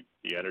of the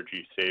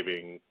energy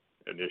saving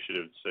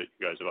initiatives that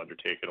you guys have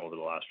undertaken over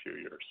the last few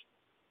years?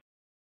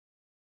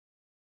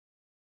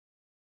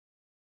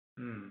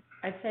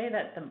 I'd say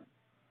that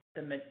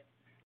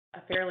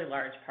a fairly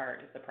large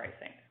part is the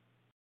pricing.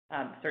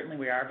 Certainly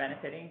we are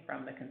benefiting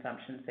from the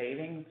consumption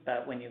savings,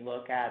 but when you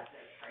look at the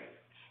price,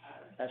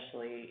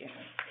 especially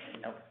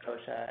in Nova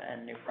Scotia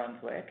and New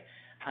Brunswick,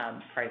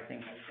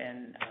 pricing has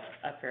been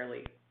a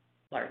fairly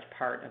large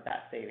part of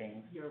that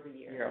savings year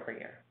over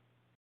year.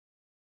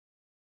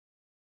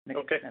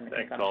 Okay,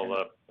 thanks.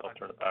 I'll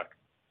turn it back.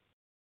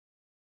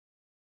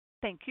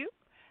 Thank you.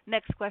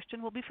 Next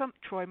question will be from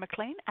Troy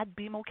McLean at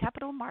BMO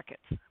Capital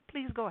Markets.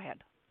 Please go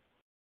ahead.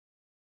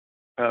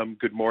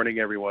 Good morning,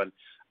 everyone.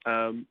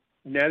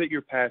 Now that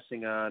you're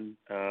passing on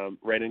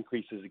rent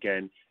increases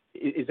again,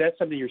 is that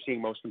something you're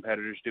seeing most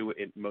competitors do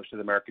in most of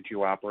the markets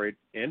you operate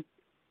in?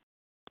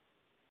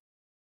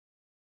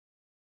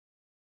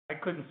 I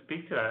couldn't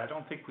speak to that. I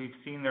don't think we've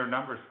seen their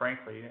numbers,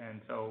 frankly,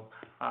 and so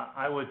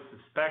I would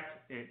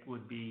suspect it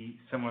would be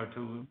similar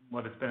to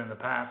what it's been in the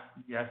past.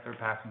 Yes, they're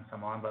passing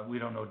some on, but we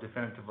don't know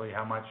definitively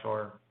how much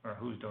or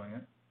who's doing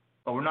it.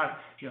 But we're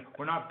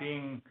not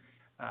being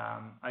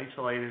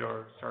isolated,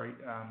 or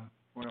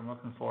what I'm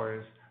looking for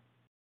is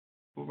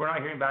we're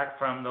not hearing back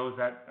from those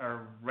that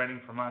are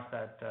renting from us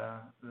that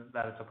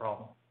it's a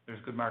problem. There's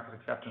good market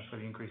acceptance for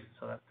the increases,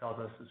 so that tells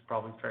us it's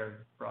probably fairly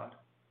broad.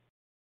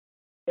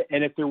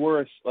 And if there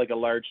were a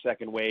large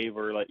second wave,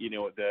 or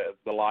the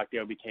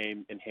lockdown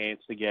became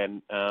enhanced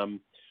again,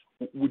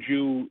 would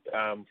you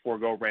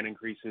forego rent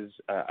increases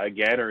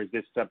again, or is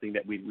this something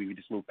that we would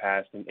just move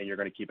past and you're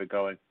going to keep it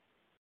going?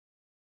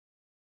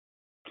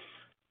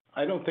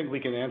 I don't think we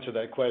can answer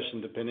that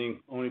question,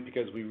 only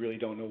because we really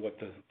don't know what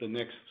the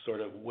next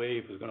sort of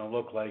wave is going to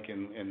look like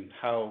and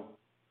how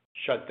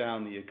shut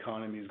down the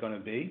economy is going to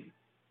be.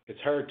 It's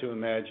hard to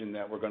imagine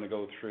that we're going to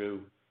go through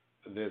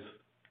this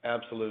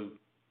absolute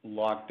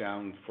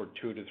lockdown for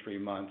 2 to 3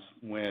 months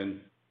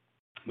when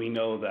we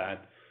know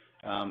that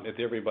if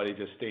everybody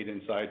just stayed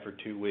inside for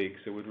 2 weeks,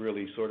 it would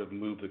really sort of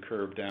move the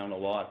curve down a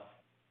lot,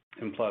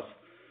 and plus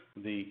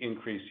the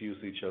increased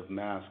usage of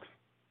masks.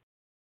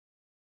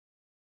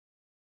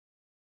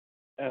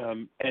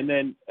 And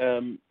then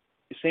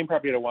same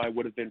property NOI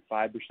would have been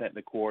 5% in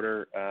the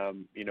quarter,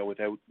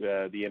 without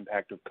the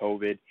impact of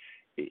COVID.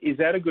 Is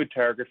that a good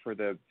target for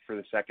the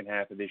second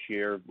half of this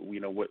year?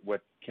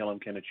 What Killam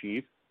can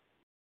achieve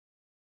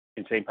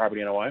in same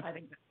property NOI?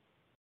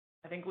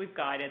 I think we've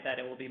guided that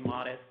it will be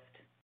modest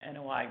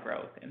NOI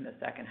growth in the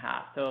second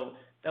half. So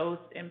those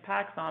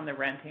impacts on the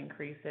rent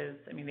increases,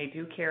 they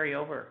do carry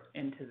over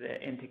into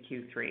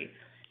Q3.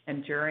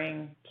 And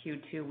during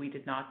Q2, we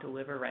did not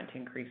deliver rent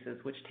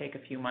increases, which take a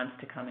few months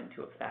to come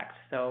into effect.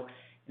 So,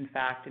 in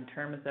fact, in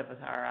terms of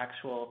our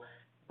actual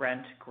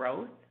rent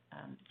growth,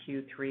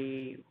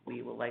 Q3,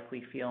 we will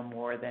likely feel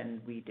more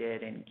than we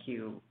did in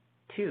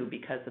Q2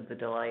 because of the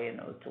delay in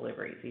those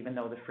deliveries, even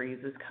though the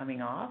freeze is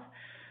coming off.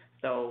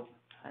 So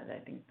I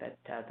think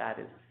that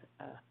is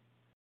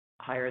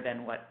higher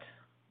than what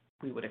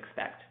we would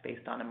expect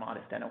based on a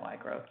modest NOI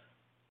growth.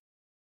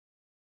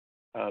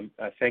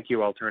 Thank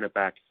you. I'll turn it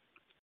back.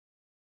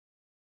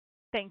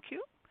 Thank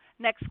you.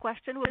 Next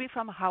question will be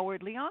from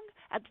Howard Leong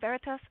at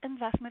Veritas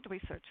Investment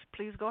Research.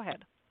 Please go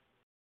ahead.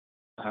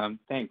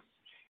 Thanks.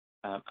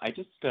 I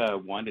just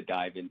wanted to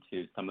dive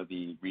into some of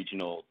the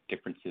regional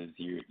differences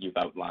you've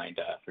outlined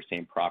for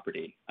same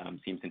property.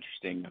 Seems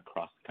interesting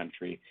across the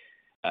country.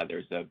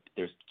 There's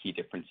key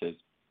differences.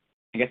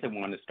 I guess I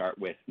want to start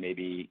with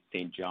maybe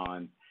St.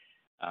 John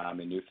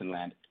in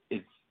Newfoundland.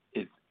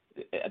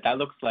 That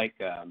looks like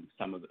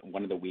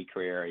one of the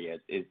weaker areas.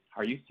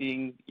 Are you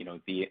seeing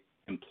the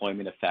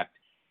employment affect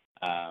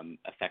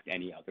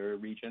any other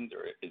regions,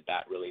 or is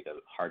that really the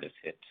hardest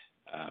hit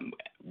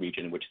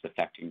region, which is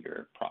affecting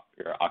your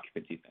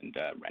occupancies and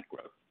rent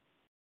growth?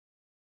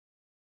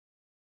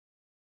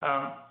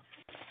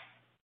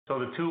 So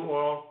the two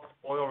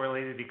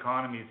oil-related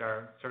economies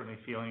are certainly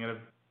feeling it,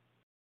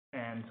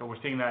 and so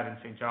we're seeing that in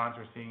St. John's.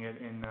 We're seeing it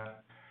in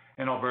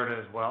Alberta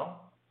as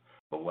well.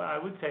 But what I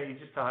would say,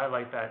 just to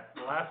highlight that,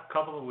 the last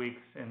couple of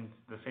weeks in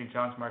the St.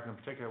 John's market in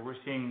particular, we're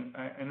seeing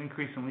an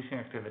increase in leasing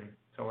activity.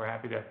 So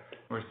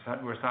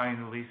we're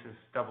signing the leases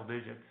double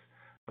digits.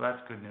 So that's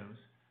good news,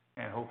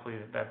 and hopefully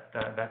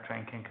that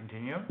trend can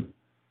continue.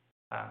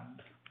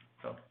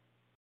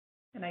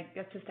 And I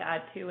guess just to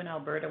add too, in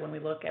Alberta, when we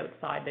look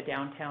outside the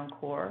downtown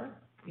core,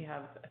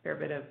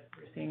 we're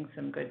seeing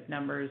some good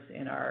numbers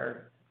in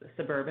our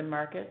suburban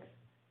markets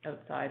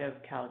outside of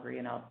Calgary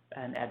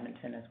and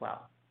Edmonton as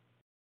well.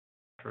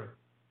 True.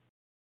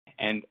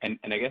 And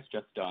I guess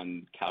just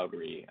on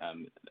Calgary,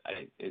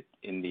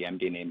 in the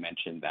MD&A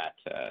mentioned that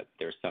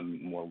there's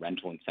some more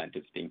rental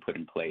incentives being put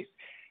in place.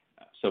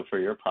 So for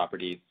your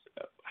properties,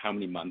 how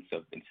many months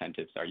of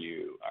incentives are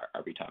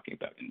we talking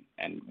about,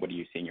 and what are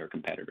you seeing your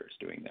competitors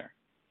doing there?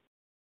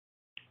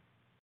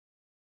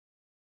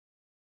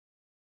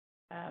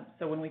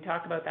 So when we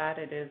talk about that,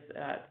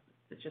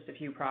 it's just a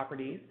few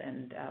properties,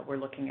 and we're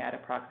looking at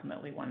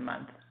approximately 1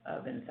 month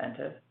of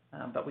incentive.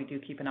 But we do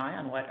keep an eye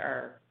on what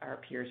our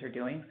peers are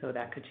doing, so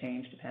that could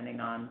change depending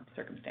on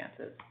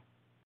circumstances.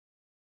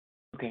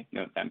 Okay,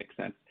 no, that makes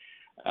sense.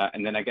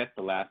 And then I guess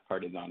the last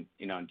part is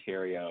in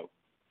Ontario,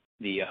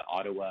 the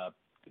Ottawa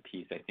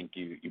piece. I think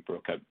you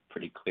broke up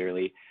pretty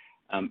clearly.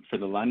 For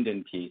the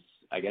London piece,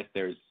 I guess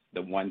there's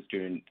the one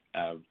student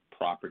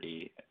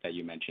property that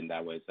you mentioned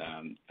that was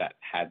that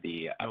had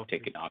the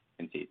uptick in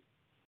occupancy.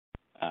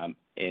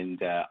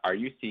 And are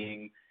you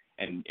seeing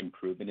an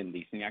improvement in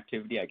leasing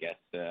activity, I guess,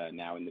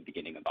 now in the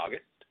beginning of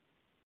August?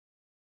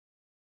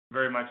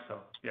 Very much so,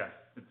 yes.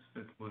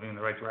 It's moving in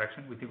the right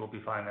direction. We think we'll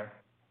be fine there.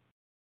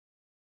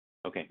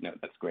 Okay, no,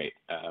 that's great.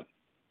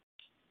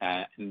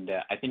 And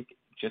I think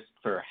just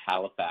for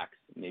Halifax,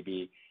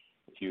 maybe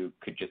if you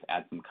could just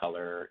add some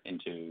color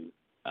into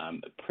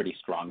a pretty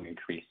strong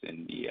increase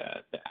in the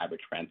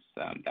average rents,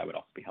 that would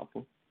also be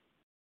helpful.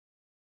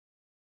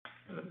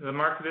 The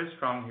market is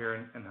strong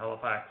here in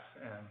Halifax.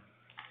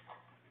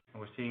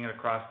 and we're seeing it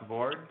across the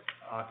board.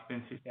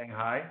 Occupancy staying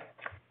high.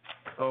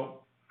 So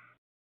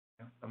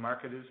the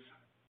market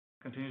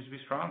continues to be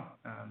strong.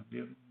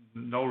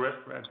 No risk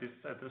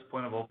at this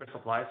point of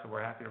oversupply, so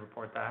we're happy to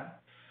report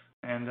that.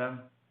 And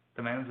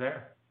demand's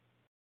there.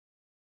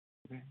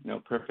 Okay. No,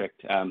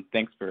 perfect.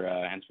 Thanks for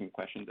answering the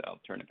questions. I'll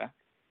turn it back.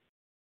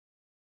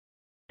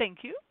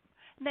 Thank you.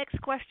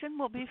 Next question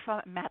will be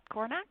from Matt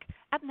Kornack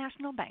at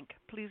National Bank.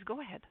 Please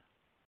go ahead.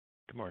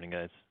 Good morning,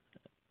 guys.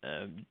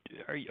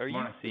 Are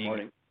you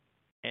seeing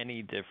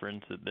any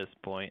difference at this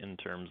point in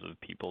terms of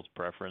people's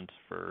preference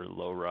for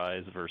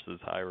low-rise versus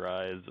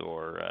high-rise,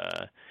 or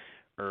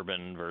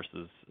urban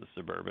versus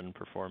suburban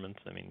performance?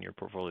 I mean, your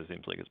portfolio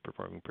seems like it's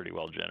performing pretty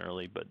well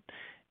generally, but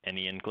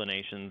any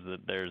inclinations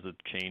that there's a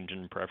change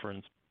in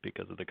preference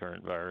because of the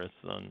current virus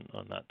on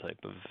that type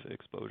of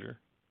exposure?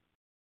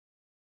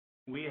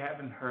 We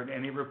haven't heard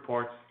any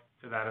reports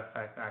to that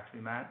effect,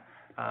 actually, Matt.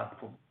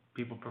 For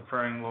people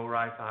preferring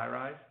low-rise to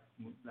high-rise,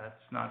 that's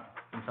not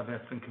been something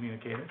that's been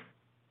communicated.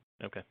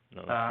 Okay.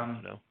 No, that's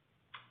good to know.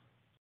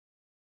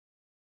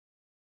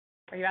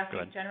 Are you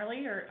asking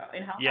generally or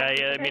in Halifax?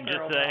 Yeah. I mean,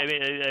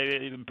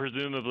 just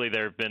presumably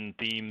there have been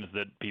themes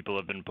that people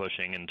have been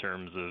pushing in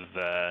terms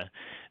of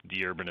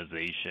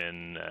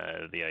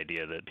deurbanization, the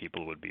idea that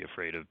people would be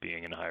afraid of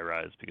being in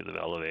high-rise because of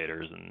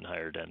elevators and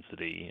higher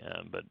density,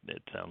 but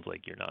it sounds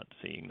like you're not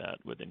seeing that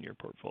within your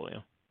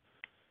portfolio.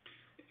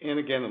 And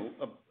again,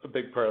 a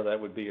big part of that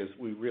would be is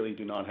we really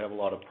do not have a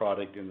lot of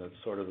product in the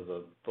sort of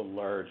the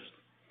large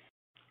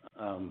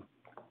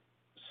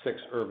 6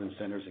 urban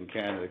centers in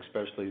Canada,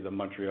 especially the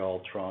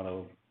Montreal,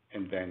 Toronto,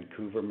 and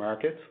Vancouver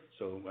markets.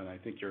 So, and I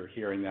think you're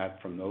hearing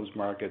that from those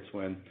markets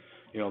when,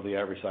 the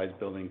average size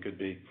building could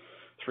be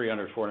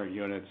 300, 400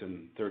 units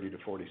and 30 to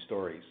 40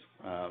 stories.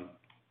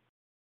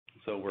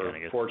 So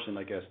we're fortunate,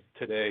 I guess,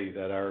 today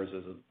that ours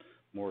is a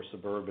more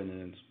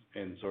suburban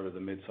and sort of the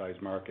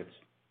mid-sized markets.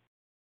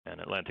 And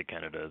Atlantic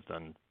Canada has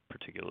done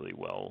particularly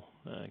well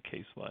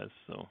case-wise,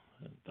 so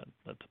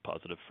that's a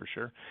positive for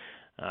sure.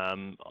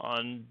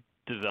 On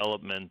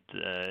development,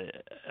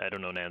 I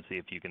don't know, Nancy,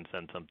 if you can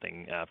send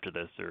something after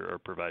this or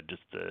provide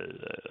just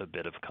a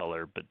bit of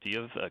color, but do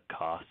you have a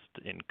cost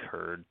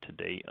incurred to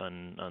date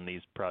on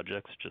these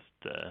projects, just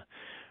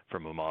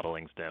from a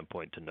modeling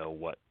standpoint to know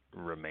what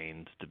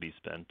remains to be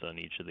spent on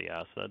each of the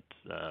assets?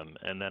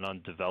 And then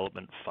on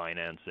development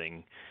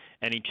financing,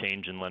 any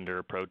change in lender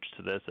approach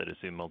to this? I'd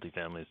assume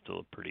multifamily is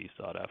still a pretty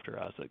sought-after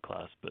asset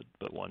class,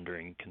 but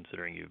wondering,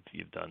 considering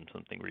you've done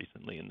something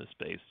recently in this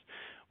space,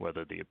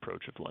 whether the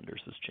approach of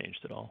lenders has changed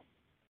at all.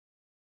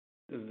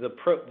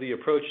 The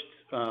approach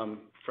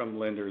from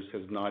lenders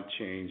has not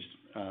changed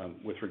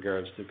with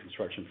regards to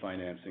construction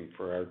financing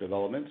for our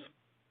developments,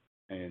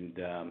 and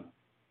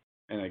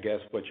I guess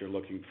what you're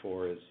looking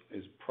for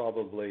is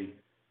probably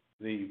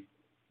the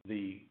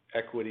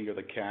equity or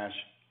the cash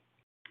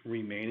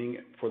remaining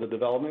for the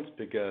developments,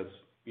 because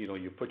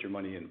you put your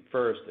money in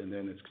first and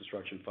then it's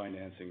construction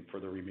financing for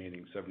the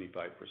remaining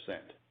 75%.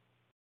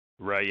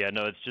 Right, yeah,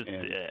 no, it's just,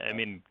 I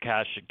mean,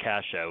 cash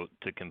out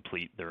to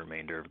complete the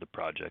remainder of the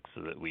project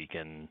so that we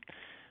can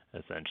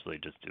essentially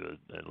just do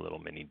a little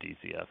mini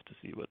DCF to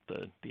see what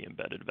the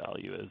embedded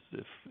value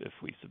is if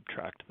we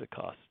subtract the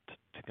cost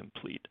to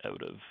complete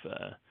out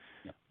of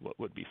what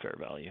would be fair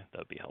value. That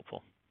would be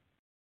helpful.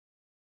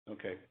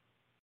 Okay.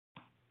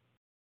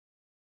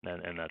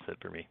 And that's it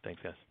for me.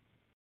 Thanks, guys.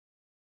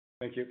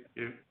 Thank you.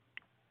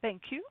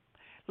 Thank you.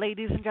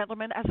 Ladies and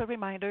gentlemen, as a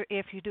reminder,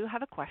 if you do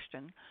have a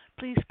question,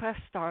 please press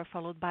star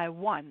followed by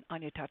 1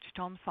 on your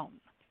touch-tone phone.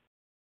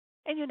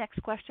 And your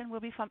next question will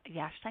be from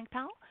Yash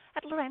Sankpal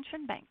at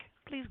Laurentian Bank.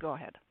 Please go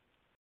ahead.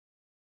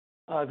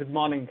 Good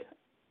morning.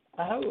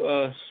 I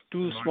have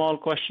 2 small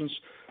questions.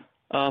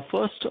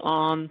 First,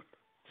 on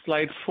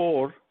slide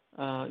 4,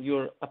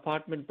 your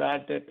apartment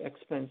bad debt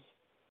expense.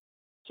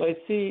 So I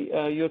see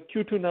your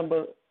Q2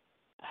 number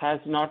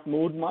has not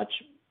moved much.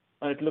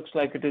 It looks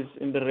like it is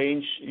in the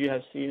range you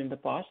have seen in the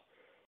past.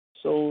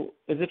 So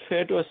is it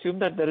fair to assume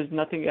that there is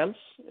nothing else?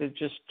 It's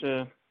just,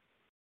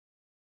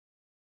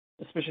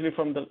 especially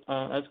from the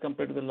as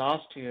compared to the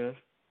last year,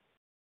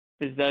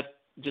 is that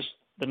just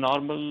the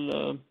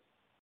normal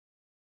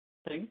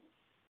thing?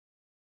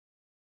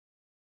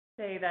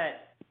 Say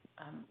that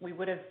we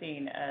would have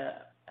seen a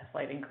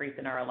slight increase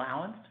in our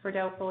allowance for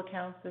doubtful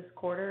accounts this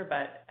quarter,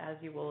 but as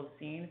you will have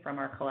seen from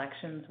our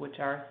collections, which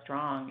are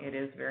strong, it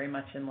is very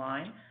much in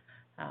line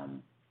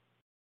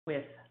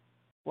with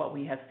what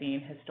we have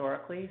seen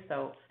historically.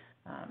 So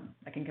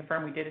I can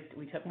confirm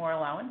we took more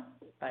allowance,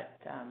 but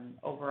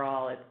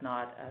overall it's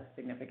not a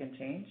significant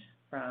change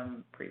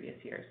from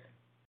previous years.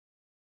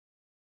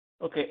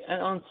 Okay,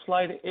 and on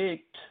slide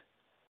 8,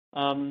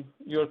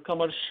 your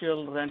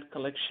commercial rent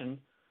collection,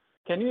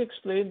 can you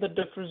explain the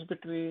difference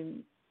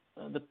between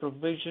the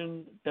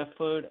provision,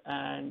 deferred,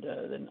 and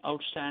then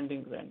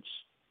outstanding rents?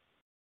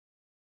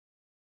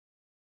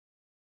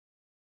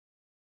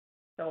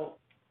 So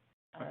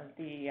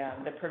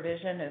the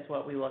provision is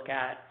what we look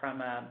at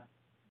from a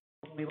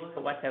we look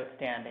at what's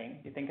outstanding,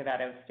 you think of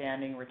that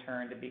outstanding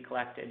return to be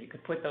collected. You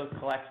could put those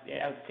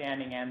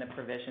outstanding and the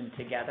provision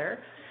together.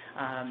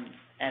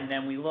 And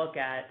then we look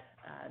at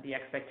the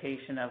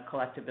expectation of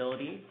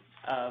collectability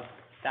of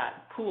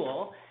that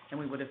pool, and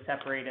we would have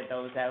separated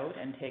those out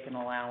and taken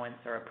allowance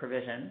or a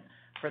provision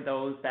for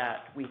those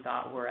that we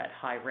thought were at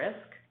high risk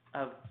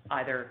of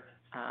either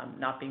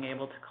not being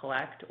able to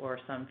collect or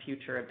some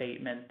future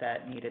abatement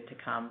that needed to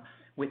come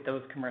with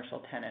those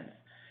commercial tenants.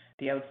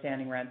 The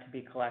outstanding rent to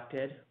be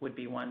collected would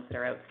be ones that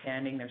are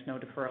outstanding. There's no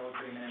deferral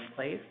agreement in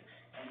place,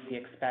 and we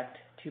expect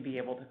to be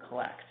able to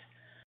collect.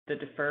 The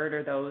deferred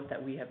are those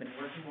that we have been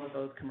working with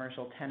those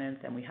commercial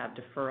tenants, and we have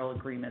deferral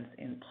agreements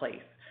in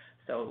place.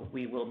 So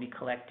we will be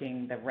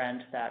collecting the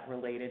rent that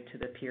related to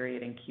the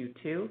period in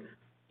Q2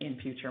 in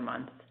future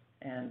months,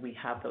 and we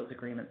have those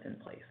agreements in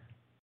place.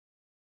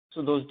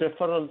 So those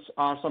deferrals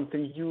are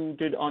something you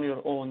did on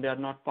your own. They are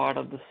not part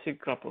of the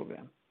SECRA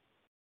program.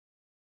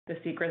 The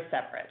SECRA is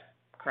separate,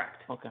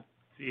 correct. Okay.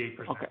 The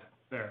 8% Okay.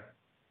 there.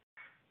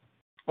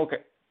 Okay,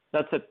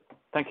 that's it.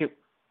 Thank you.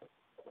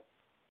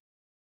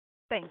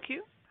 Thank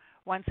you.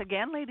 Once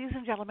again, ladies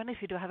and gentlemen,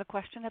 if you do have a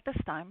question at this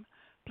time,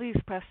 please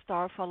press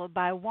star followed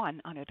by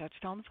 1 on your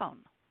touch-tone phone.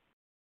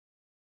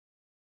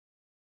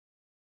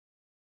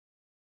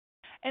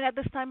 And at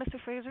this time, Mr.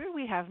 Fraser,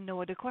 we have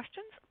no other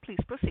questions. Please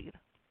proceed.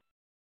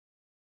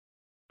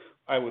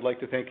 I would like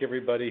to thank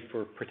everybody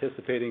for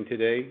participating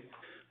today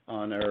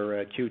on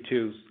our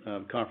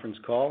Q2 conference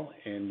call,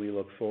 and we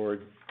look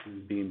forward to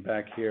being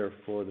back here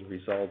for the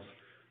results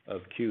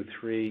of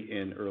Q3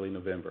 in early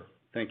November.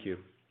 Thank you.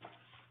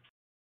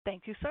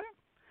 Thank you, sir.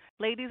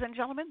 Ladies and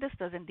gentlemen, this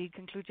does indeed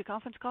conclude your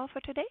conference call for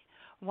today.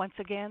 Once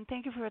again,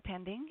 thank you for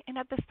attending, and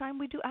at this time,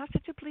 we do ask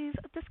that you please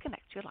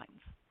disconnect your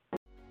lines.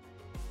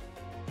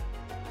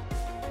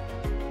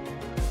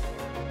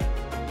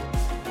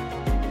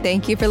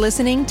 Thank you for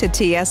listening to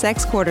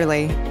TSX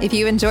Quarterly. If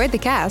you enjoyed the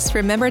cast,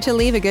 remember to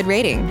leave a good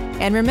rating.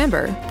 And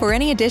remember, for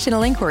any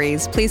additional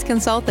inquiries, please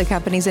consult the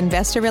company's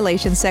investor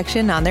relations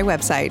section on their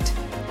website.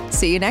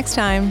 See you next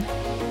time.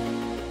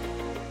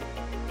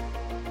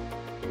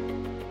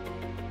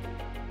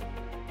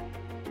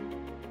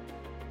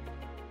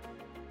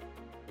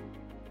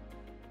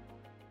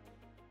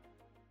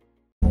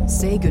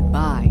 Say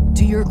goodbye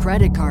to your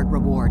credit card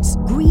rewards.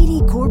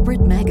 Greedy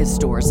corporate mega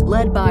stores,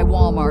 led by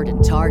Walmart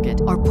and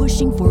Target, are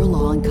pushing for a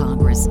law in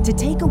Congress to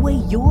take away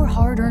your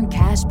hard-earned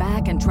cash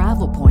back and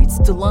travel points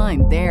to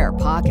line their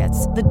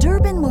pockets. The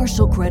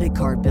Durbin-Marshall credit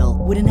card bill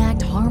would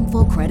enact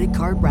harmful credit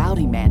card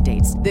routing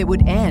mandates that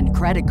would end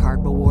credit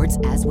card rewards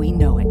as we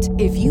know it.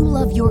 If you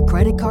love your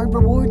credit card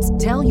rewards,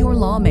 tell your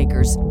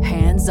lawmakers,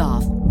 hands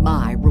off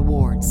my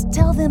rewards.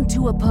 Tell them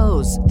to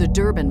oppose the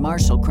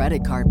Durbin-Marshall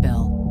credit card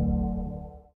bill.